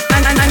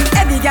 And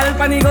every girl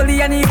pan the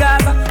gully and the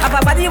Gaza. Have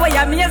a body where you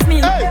amaze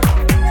me.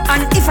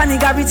 And if a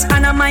nigga rich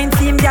and a mind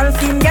girl a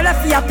fee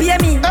pay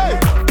me.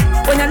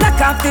 When you lock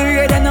off the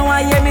radio, you know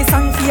I hear me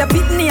song for your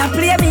pitney and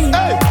play me.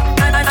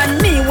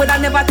 And me woulda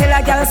never tell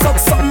a girl suck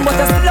something, but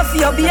you still love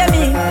your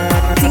baby.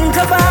 Think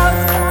about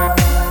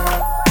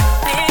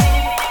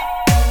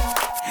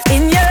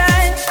in your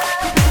life.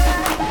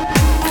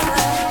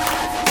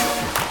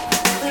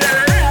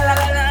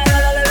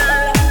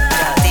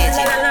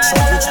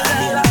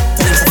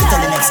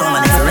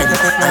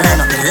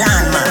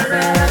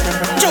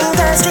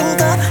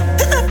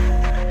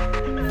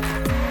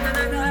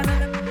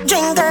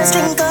 Drinkers,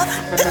 drink up.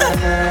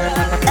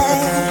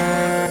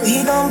 Hey,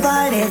 we gon'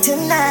 party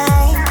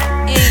tonight.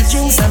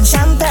 Drink some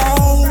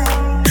champagne.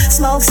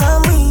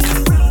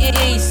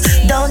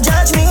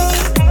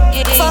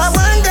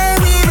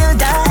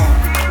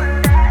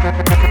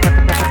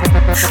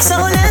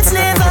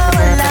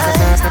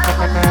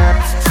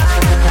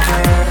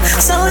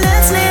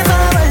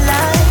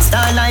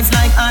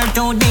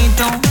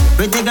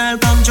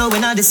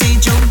 the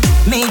see-through.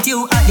 Meet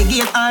you at the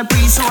gate or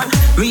pre-soul.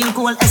 Real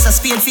cool as a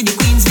spade for the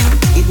queen's view.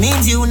 It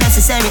means you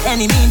necessary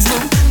any means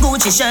move.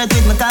 Gucci shirt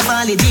with my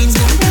Cavalli jeans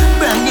move.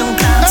 Brand new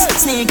clothes,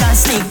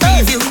 sneakers, sneak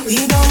preview.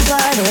 We gon'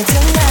 party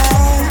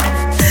tonight.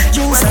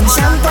 Drink some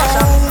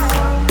champagne,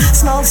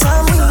 smoke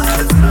some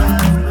weed.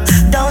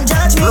 Don't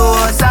judge me.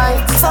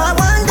 For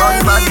one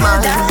day we will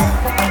die.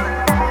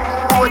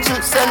 Coach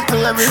sent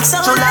me a ring.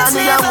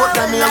 Chulani and what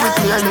them here with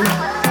clearly.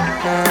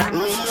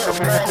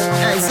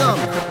 Hey, son.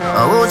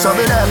 Oh,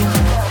 trouble them.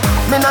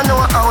 Me no know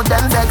how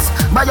them vex.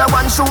 Buy a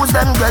one shoes,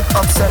 them get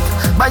upset.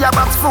 Buy a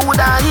box food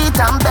and eat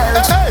and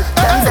belch.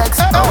 Them vex,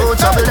 oh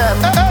trouble them.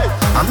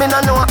 And me no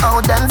know how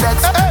them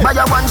vex. Buy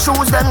a one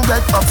shoes, them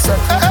get upset.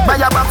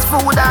 Buy a box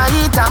food and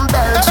eat and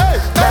belch.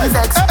 Them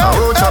vex,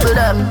 oh trouble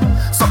them.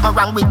 Something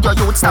wrong with your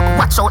youth, stop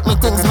watch out me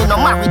things. Me no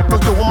married to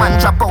you, man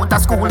drop out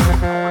of school.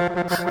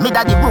 Me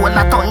daddy roll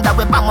a thunder,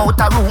 we bang out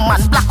a room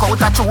and black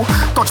out a chew.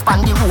 Touch pan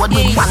the road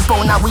with 1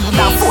 pound of weed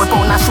and 4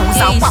 pound of shoes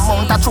and 1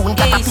 mount of tune.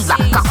 Caterpillar,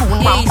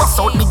 cocoon, one bust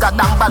out bigger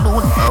than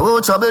balloon. Oh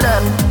trouble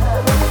them.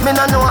 Me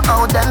no know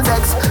how them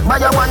vex. Buy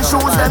a one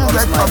shoes, them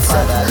get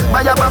upset.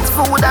 Buy a box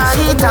food and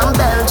eat and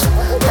belch.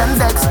 Them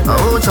vex,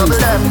 oh trouble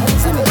them.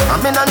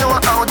 And me no know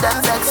how them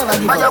vex.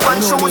 Buy a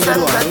one shoes,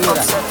 them get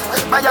upset.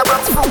 Buy a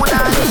box food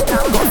and eat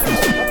and belch.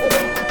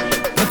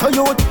 Make a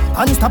youth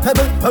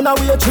unstoppable, run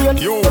away train.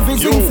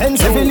 Everything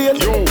fence, every lane.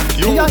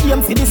 Me a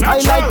aim for the sky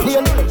like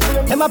plane.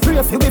 Them a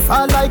pray for we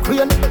fall like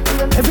rain.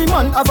 Every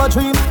man have a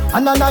dream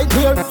and a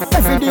nightmare.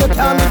 Every day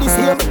can't be the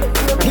same.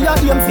 Me a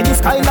aim for the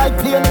sky like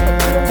plane.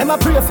 Them a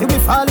pray for we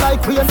fall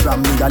like rain.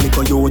 From me a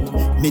little youth,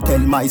 me tell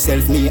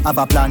myself me have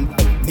a plan.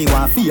 Me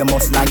want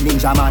famous like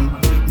Ninja Man.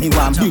 Me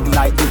want big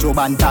like the Joe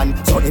Bantan.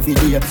 So every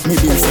day me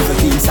build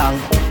 17 song.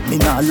 Me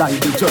not like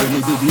the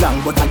journey big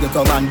long, but I get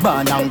a man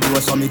born and grow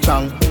so me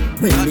strong.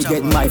 When me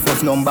get my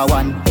first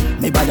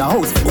 #1, me buy a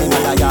house for me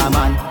and a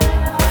man.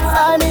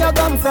 Where me a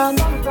come from?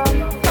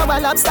 Now a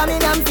lobster me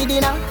nam for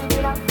dinner.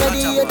 Where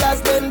the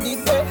haters them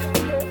dig there.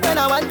 When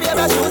I want pair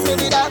of shoes me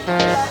did that.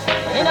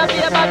 In a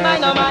pair bad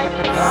mind no mind.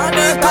 And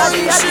the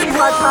country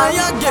boy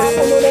again.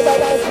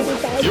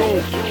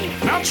 Yo,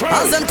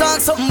 as them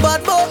talk something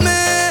bad about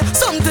me,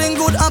 something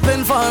good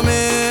happen for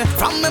me.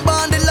 From me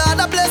born the Lord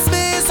a bless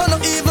me, so no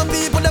evil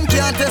people them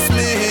can't test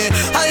me.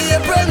 I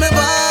April me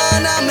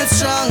born and me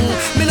strong.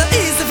 Me no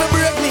easy for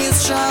break me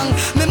strong.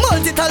 Me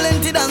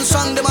multi-talented and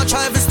strong. Them a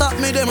try to stop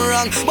me, them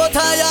wrong. But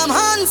I am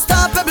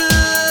unstoppable.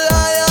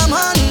 I am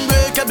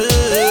unbreakable.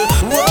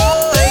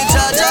 Whoa,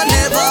 Jaja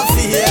never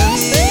fail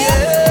me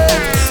yet.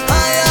 I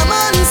am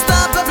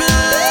unstoppable.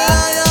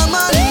 I am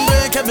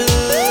unbreakable.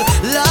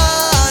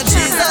 Lord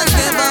Jesus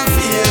never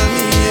fail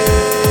me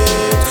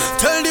yet.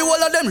 Tell the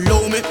whole of them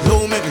low me,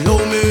 low me,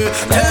 low me.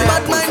 Tell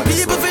bad mind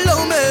people feel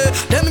low me.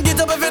 Them get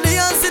up every day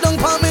and sit down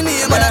for me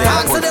name. And I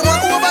talk so them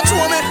want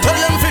overthrow me. Tell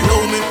them feel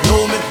low me,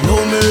 low me,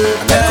 low me.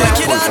 Tell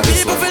wicked and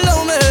people feel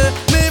low me.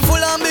 Me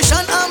full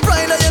ambition and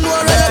pride. You know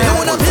right.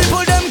 You know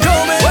people them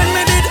grow me. When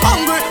me did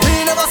hungry, me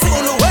never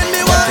see no. When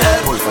me want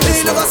help, me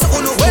never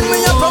see no. When me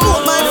a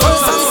promote my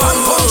first and from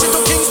country to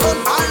Kingston,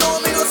 I know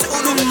me no see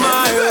no.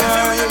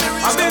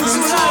 I've been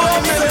so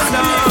long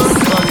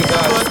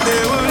but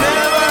they will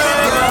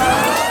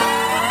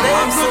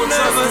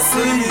never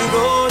see me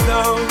go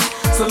down.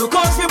 So look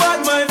out for bad,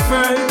 my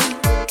friend.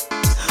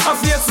 I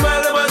feel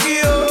smile them a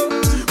give you,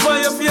 but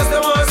your face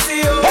them want to see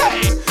you.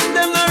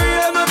 Them not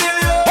real, no bill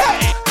you,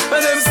 but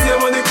them still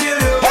want to kill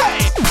you.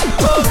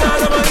 Oh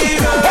God, I'm a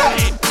giver.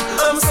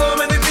 I'm so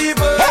many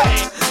people,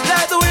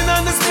 like the wind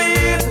on the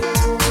speed.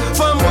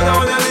 From what I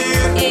wanna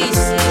leave,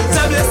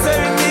 God bless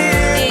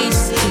everything.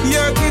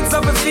 Your kids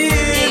up a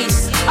feed.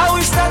 I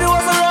wish that it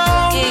was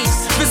around.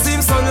 We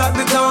seem sun like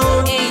the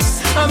town.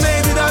 I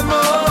made it that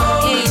more.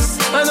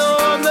 I know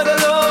I'm not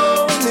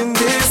alone in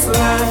this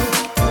life.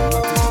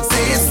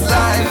 This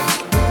life,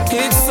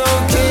 it's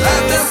okay.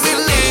 Life that we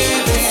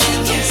live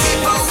in,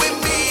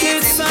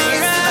 it's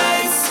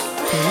alright.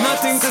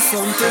 Nothing to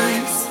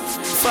something,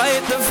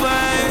 fight the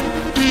fight.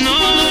 No,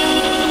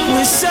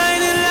 we're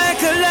shining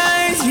like a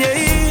light,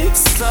 yeah.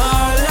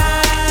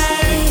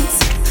 Starlight,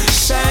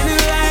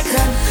 shining like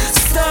a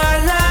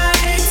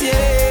starlight,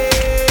 yeah.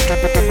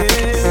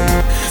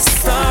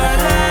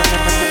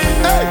 Starlight,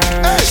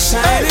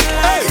 shining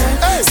like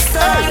a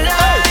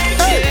starlight,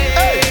 yeah.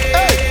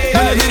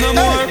 Me no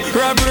more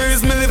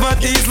robberies, me live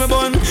at ease, me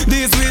bun.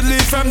 These weed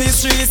lead from these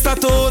streets,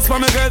 tattoos for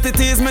my girl to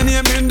tease, my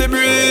name in the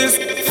breeze.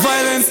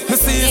 Violence, me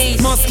see,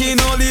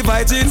 Moschino,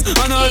 Levi jeans.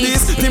 And all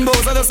these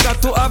timbos, I just got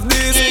to have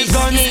these.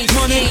 Guns,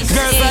 money,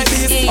 girls like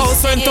these.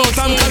 House rent out,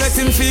 I'm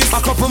collecting fees.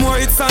 A couple more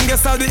hits and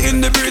guess I'll be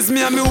in the breeze.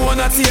 Me and me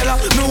wanna tailor,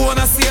 me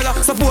wanna sailor.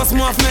 Suppose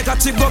me have make a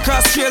chick go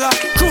cross trailer.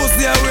 Cruise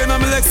the away, now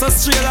me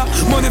Lexus trailer.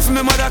 Money for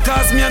me mother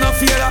cause me a no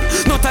failure.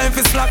 No time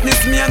for slackness,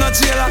 me a no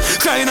jailer.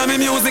 Crying on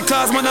me music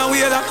cause man a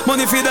wailer.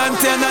 Money for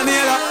Dante and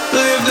Daniela.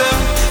 Live them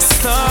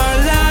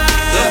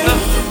starlight,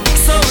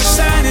 so we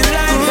shining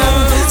like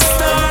a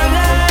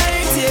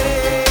starlight,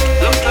 yeah.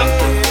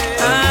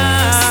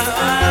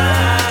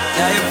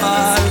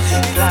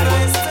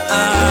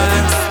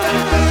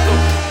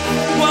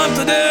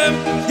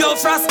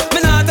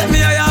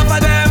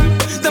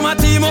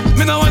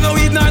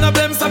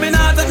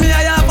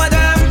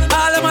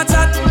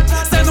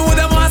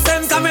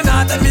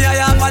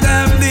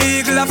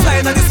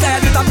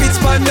 a pitch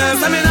pan them.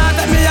 So me not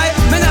take me eye,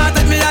 me not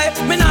take me eye,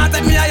 me not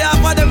take me eye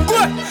off of them.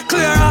 Good,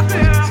 clear up,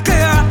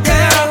 clear up,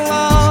 clear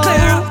up,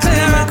 clear up,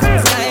 clear up,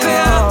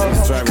 clear up,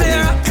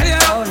 clear up, clear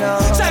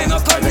up. Shine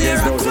up, come here,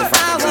 clear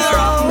up.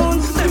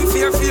 Them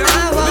fear, me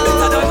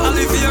better than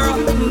Oliviera.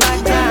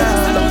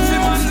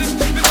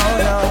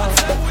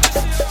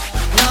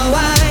 No,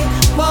 I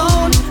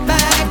won't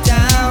back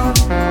down.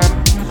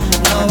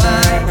 No,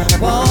 I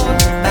won't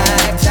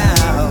back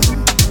down.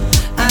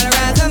 I'd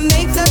rather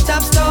make the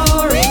top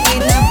story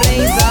in a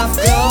blaze of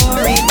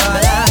glory,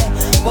 but I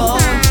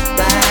won't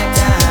back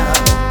down.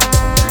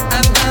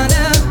 I'm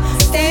gonna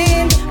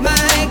stand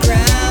my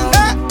ground.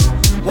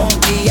 Won't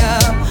be a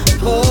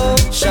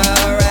push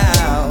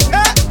around.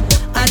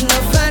 I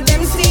know for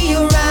them see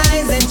you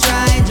rise and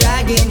try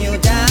dragging you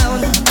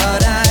down,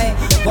 but I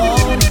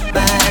won't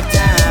back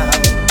down.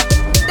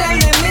 Tell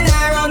them me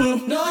not run.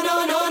 No,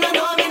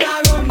 me not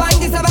run. Find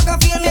this a back a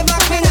feel me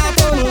back, me not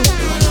come.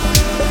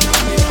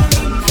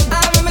 I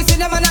when me see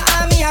them on the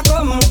army I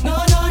come. No,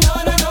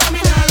 me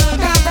not run.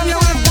 Come from your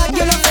wife that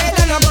you no afraid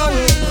of no gun.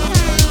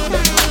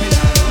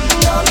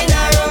 No, me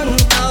not run.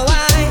 No,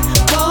 I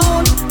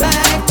won't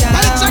back down.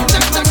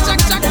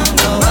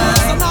 No, I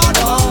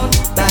won't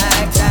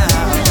back down.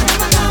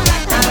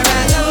 I'd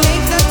rather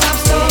make the top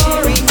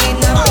story in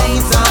a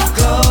blaze of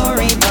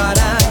glory, but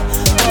I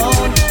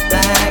won't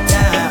back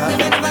down.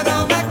 I'm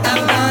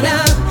gonna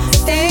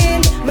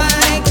stand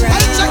my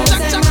ground.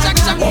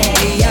 Won't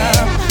be a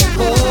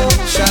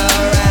push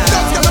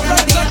around.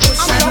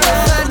 I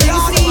know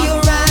see you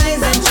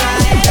rise and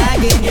try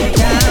dragging you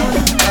down,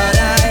 but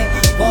I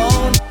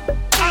won't.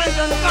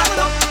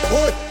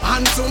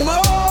 And to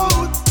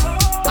mouth,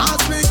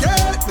 as we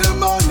get the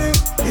money,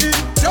 it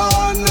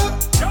done.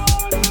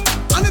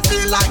 And it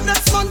feel like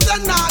next month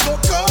and I go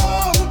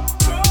come.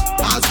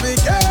 As we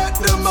get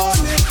the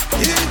money,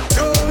 it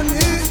done.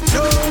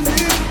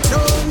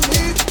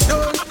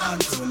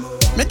 And to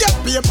mouth. Me get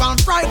paid on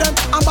Friday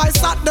and by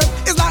Saturday,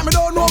 it's like me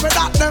don't know where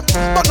that them.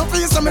 But no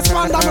fees so me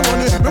squander me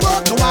money. Me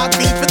work no hard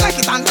beat, me take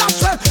it and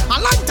dash way. A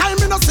long time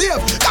me no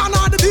save, gone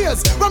all the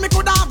days when me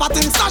could have a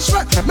thing stash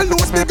way. Me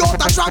lose big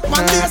out a track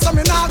one day, so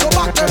me nah go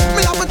back there.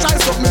 Me have to try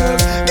something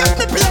else. Get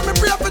me pay, me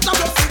pray for the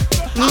best.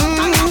 All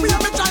kind of way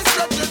me try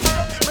stretch it.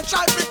 Me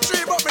try big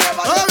tree, but me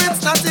never. Oh,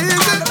 it's not easy.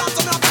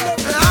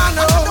 I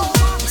know.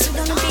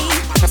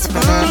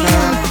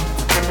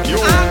 Yo,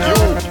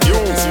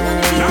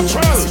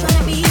 natural.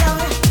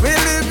 We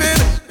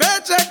living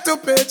paycheck to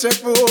paycheck,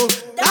 fool.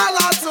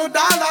 Dollar to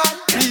dollar.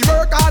 We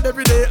work hard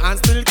every day and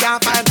still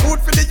can't find food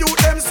for the youth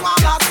them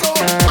swallow. So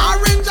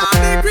orange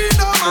and the green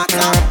no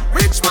matter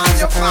which man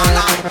you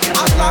follow.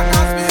 As long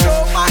as we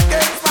don't fight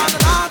against one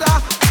another,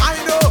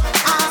 I know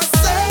I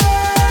say,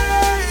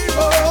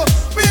 oh,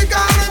 we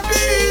gonna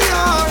be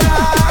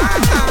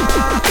alright.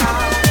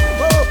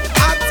 Oh,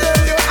 I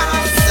tell you,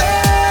 I say,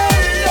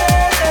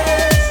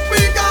 yeah, we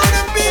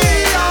gonna be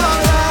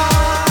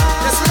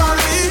alright.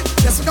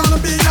 Yes, we gonna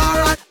be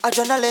alright.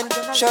 Adrenaline,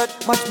 shirt,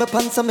 match my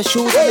pants and my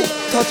shoes. Me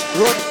touch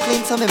road,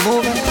 clean so me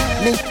moving.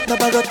 Me no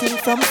borrow thing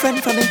from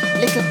friend from me.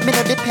 Little me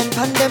no depend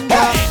on them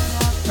now.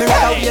 Me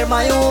rather wear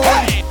my own.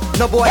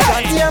 No boy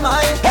can't tear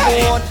my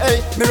own.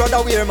 Hey, me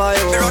rather wear my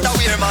own.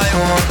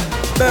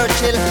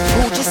 Birchill,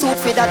 Gucci suit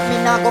for that me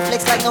nah go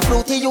flex like no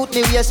fruity youth.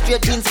 Me wear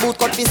straight jeans, boot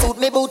cut fi suit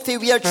me boot fi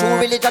wear true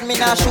religion. Me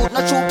nah shoot,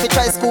 no troop fi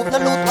try scoop, no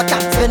loot. Watch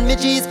out, spend me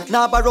G's,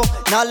 nah borrow,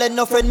 nah lend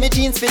no friend me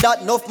jeans. Fi that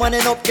enough money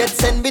up get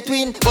sent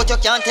between. But you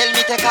can't tell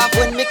me take off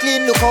when me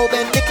clean. Look how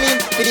bend me clean.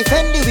 Fi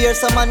defend the wear,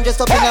 some man dressed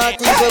up in all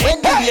things. So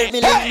when me wear,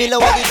 me link me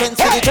lower the trends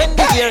for the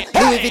trendy gear.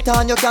 Louis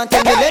Vuitton, you can't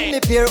tell me lend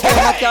me pair.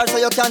 Own a car, so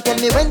you can't tell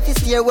me when to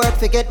steer.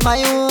 Work fi get my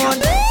own,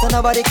 so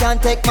nobody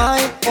can take my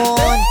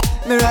own.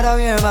 Me rather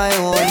wear my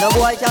own. No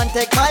boy can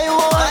take my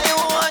own.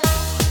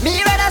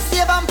 Me rather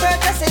save and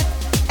purchase it.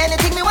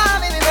 Anything me want,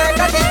 me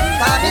purchase it.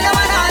 Cause me no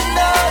wanna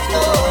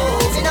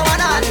handle, me no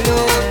wanna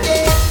handle.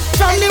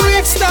 From the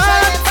week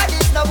start,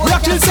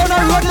 Black Hill Son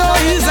and road no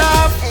ease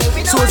up.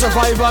 Soul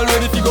survival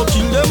ready to go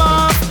kill them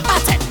off.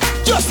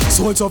 Just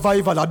Soul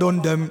survival I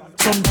done them.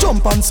 Some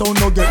jump and sound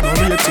no get no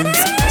ratings.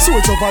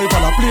 Soul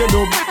survival I play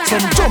dub.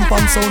 Some jump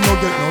and sound no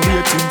get no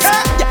ratings.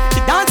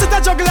 The dance is a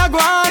juggler go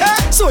on.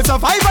 Soul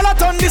survival I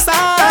turn this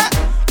on.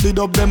 The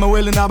dub them a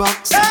well in a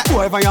box.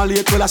 Whoever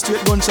violate well a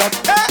straight gunshot.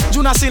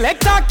 Juna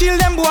selector kill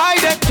them boy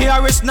them.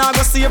 KRS now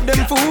go save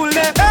them fool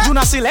them.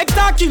 Juna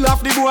selector kill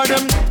off the boy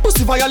them.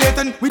 Pussy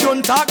violating we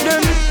don't talk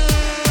them.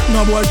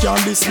 No boy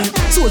can't diss me.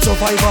 Soul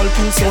survival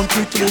kill sound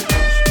quickly.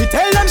 We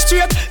tell them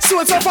straight.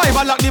 Soul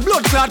survival like the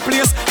blood clot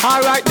place.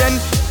 Alright then,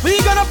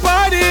 we gonna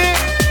party.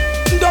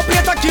 Don't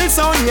play to kill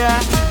sound, yeah.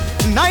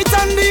 Night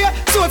and day,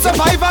 soul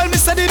survival, me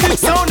say the big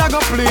sound I go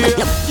play.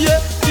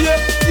 Yeah.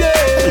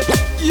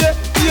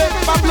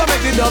 Pablo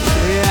make the dub,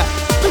 yeah.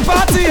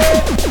 Party, yeah.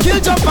 Kill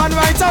jump and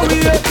right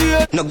away.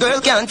 No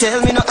girl can't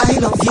tell me no I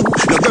love you.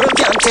 No girl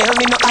can't tell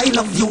me no I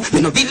love you.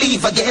 Me no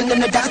believe again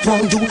and that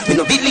won't do. Me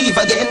no believe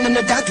again and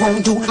that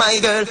won't do. My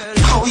girl,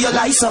 how you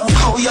lie so?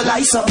 How you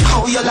lie so?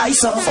 How you lie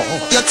so?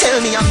 You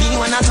tell me I'm me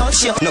when I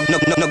touch you.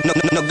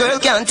 No girl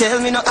can't tell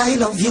me no I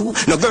love you.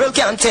 No girl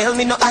can't tell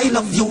me no I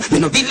love you. Me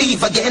no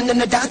believe again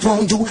and that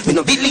won't do. Me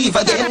no believe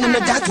again and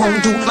that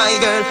won't do. My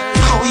girl,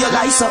 how you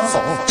lie so?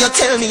 You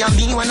tell me I'm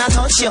me when I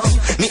touch you.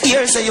 Me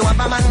ear say you have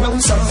a man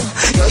round so.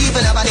 You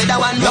even have a dead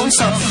one round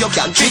so. You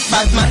can't trick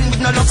bad man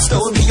with no love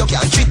story. You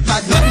can't trick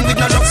bad man with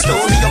no love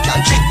story. You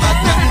can't trick bad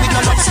man with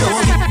no love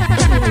story.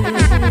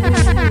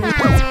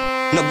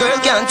 No girl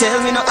can't tell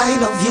me no I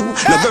love you.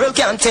 No girl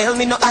can't tell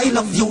me no I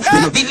love you.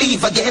 Me no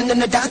believe again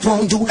and that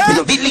won't do. Me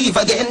no believe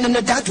again and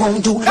that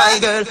won't do. My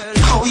girl,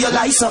 how you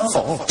lie so?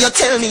 You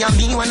tell me I'm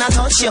me when I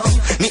touch you.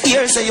 Me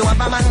ear say you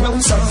have a man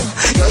round so.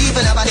 You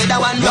even have a dead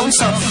one round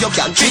so. You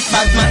can't trick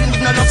bad man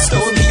with no love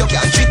story. You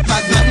can't trick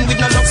bad man with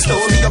no love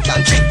story. You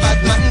can't trick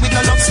bad man with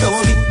no love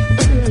story.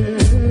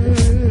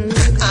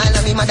 All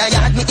of me mother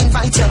yard me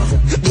invite you.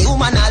 The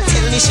woman I'll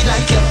tell me she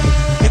like you.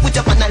 Me put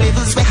up on the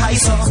levels way high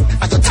so.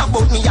 I don't talk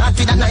about me yard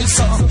with a knife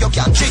so. You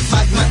can't trick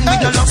bad man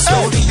with no love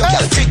story. You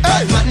can't trick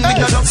bad man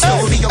with no love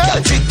story. You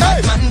can't trick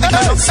bad man with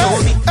no love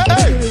story.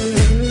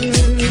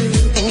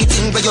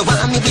 Anything where you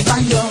want me to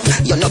buy you.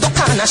 You know the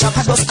corner shop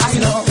I go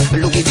style.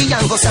 Louis V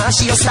and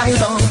Versace your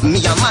style. Me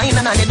a mine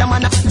and another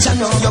man a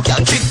Jano. You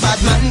can't trick bad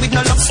man with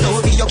no love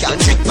story. You can't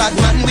trick bad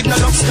man with no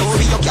love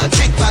story. You can't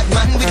trick bad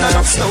man with no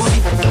love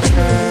story.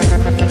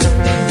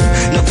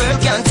 No girl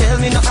can't tell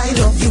me no I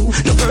love you.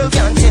 No girl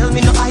can't tell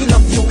me no I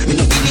love you. Me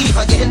no believe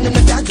again and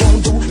that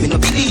won't do. Me no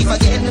believe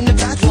again and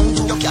that won't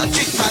do. You can't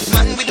trick bad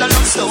man with no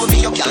love story.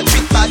 You can't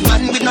trick bad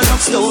man with no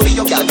love story.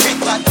 You can't trick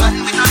bad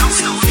man with no love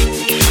story.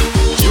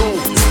 Yo,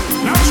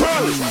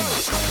 natural.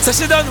 So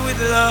she done with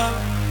love.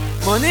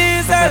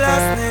 Money is her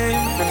last name.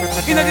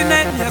 In the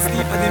night me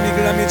asleep and the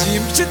middle of me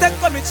dream. She take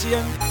for me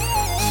chain.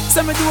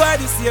 So me do her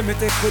the same. Me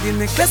take for the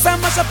necklace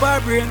and mash up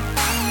her brain.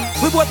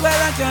 We both well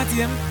and can't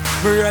tame.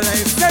 Me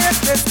realize let's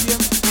game.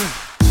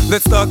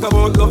 Let's talk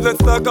about love, let's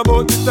talk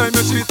about the time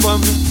you cheat for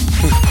me.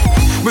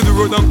 When the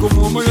road and come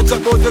home and you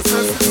check out the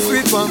sense,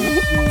 sweet for me.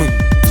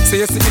 Say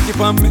you see me keep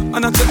on me,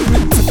 and I check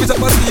me, pitch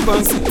up a sleep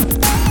and see.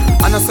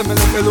 And I say me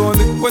like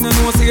lonely, when you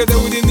know say you're there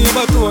with the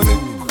neighbor Tony.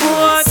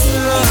 What's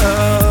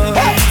love?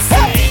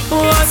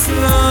 What's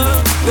love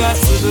got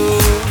to do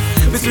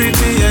between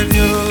me and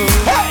you?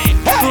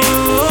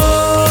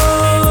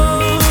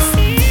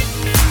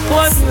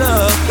 What's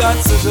love got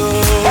to do?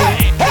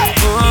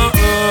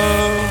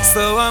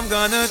 So I'm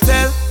gonna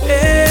tell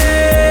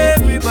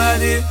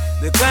everybody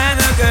the kind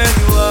of girl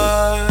you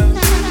are.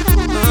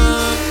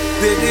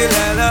 Baby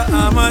Lala,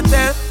 I'ma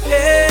tell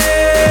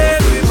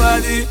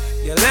everybody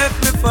you left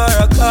me for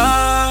a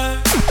car.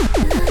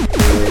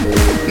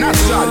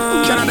 Natural,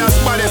 Canada's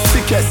baddest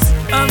sickest.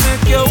 I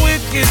make you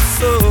wicked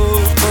so.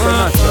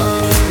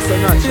 It's a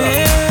natural.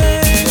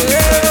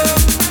 Yeah.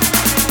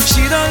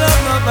 She don't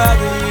love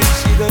nobody,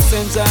 she just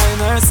enjoying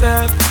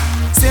herself.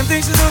 Same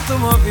thing she do to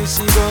movie,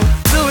 she gon'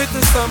 do it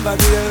to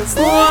somebody else.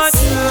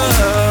 What's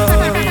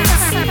love?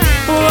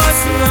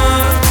 What's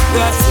love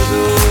got to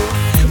do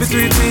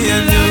between me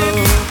and you?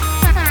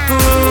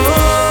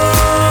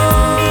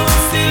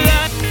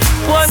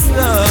 What's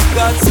love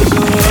got to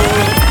do?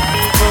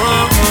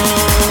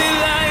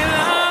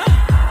 Delilah,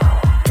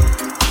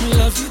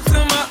 love you to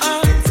my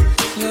heart,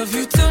 love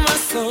you to my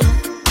soul.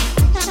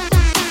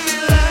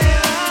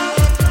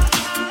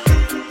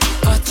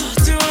 I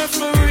thought you were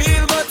for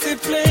real, but they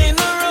playing a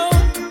role.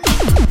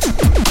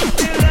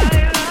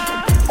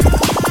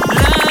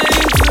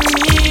 Lying to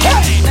me,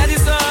 that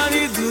is all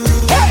you do.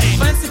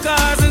 Fancy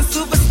cars and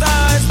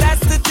superstars,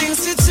 that's the things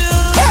you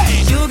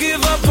choose. You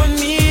give up on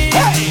me, I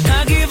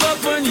give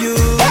up on you.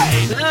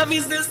 Love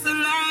is just a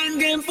line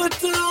game for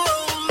two.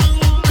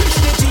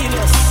 The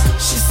genius.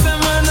 She said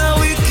man a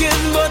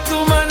weekend, but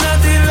two man a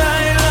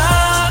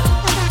Delilah.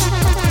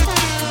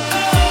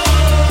 Oh.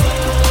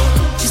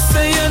 She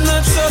say you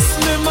not trust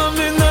me,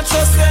 mommy not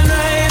trust you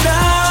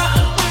neither.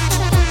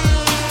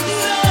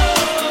 No.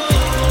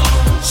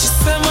 She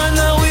said man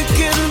a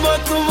weekend, but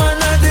two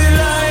man a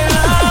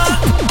Delilah.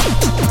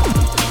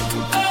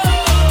 Oh.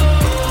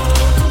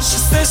 She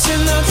say she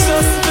not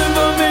trust me,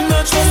 mommy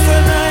not trust you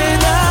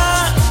neither.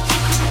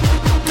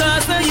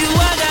 Cause now you I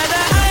got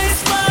the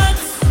icebox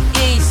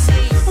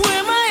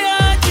where my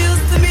heart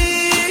used to be.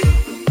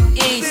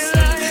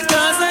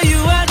 Cause now you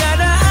I got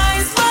the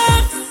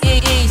icebox.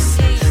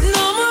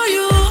 No more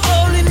you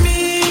holding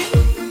me.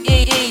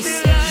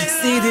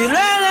 See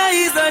Delilah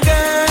is a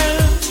girl.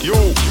 Yo,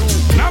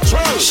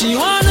 natural. She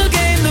wanna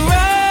gain the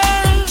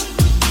world.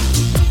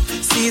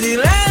 See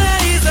Delilah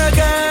is a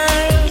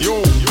girl. Yo,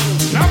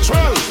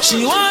 natural.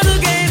 She wanna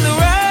gain the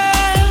world.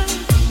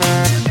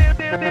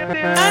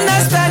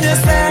 Understand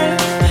yourself,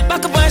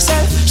 back up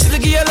myself. She's to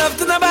give your love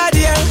to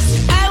nobody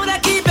else. I woulda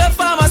keep you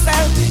for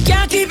myself.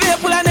 Can't keep you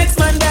pull a next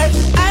man dead.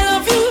 I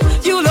love you,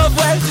 you love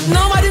well.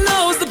 Nobody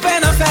knows the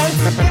pain I felt.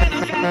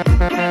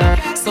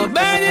 So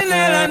burn in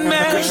hell and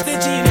melt. The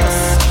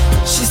genius.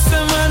 She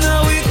said man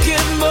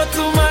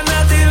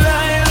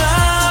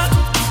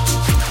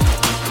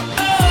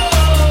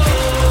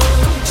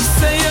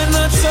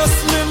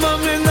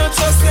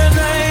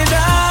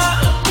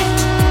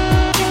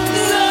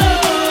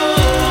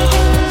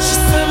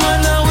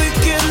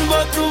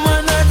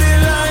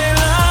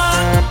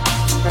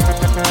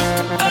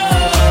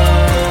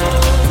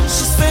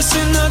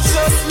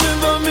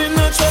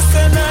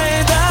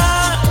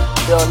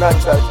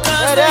natural.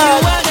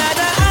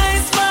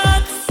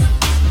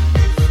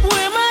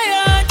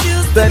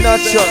 They're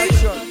natural.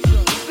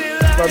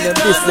 From them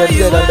this, them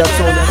dead, and that's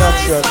all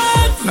natural.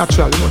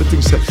 Natural, you know the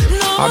thing said.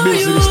 I'm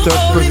basically the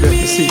third president,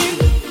 you see.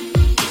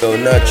 Yo,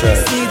 natural.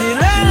 You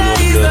know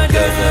blood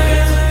clot on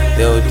it.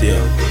 They out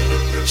there.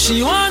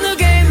 She wanna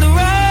gain the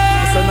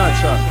right. It's a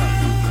natural.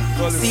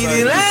 See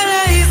the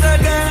Lala is a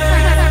girl.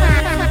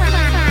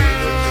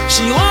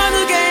 She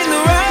wanna gain the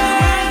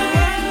right.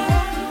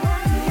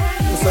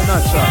 It's a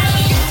natural.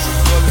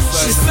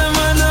 She said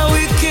man a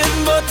wicked,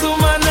 but to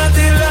man a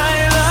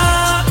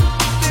Delilah.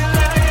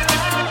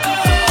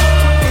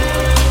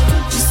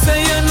 She say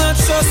you not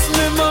trust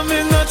me, but me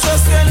not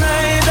trust you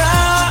neither.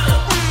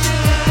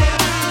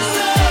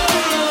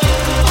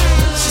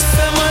 She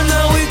say man a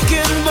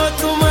wicked, but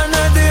to man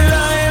a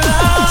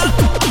Delilah.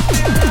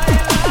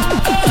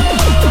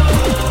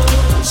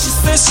 She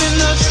say she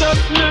not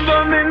trust me,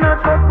 but me not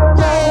trust her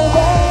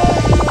neither.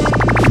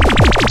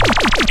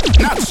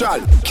 Natural,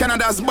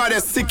 Canada's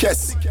baddest,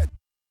 sickest.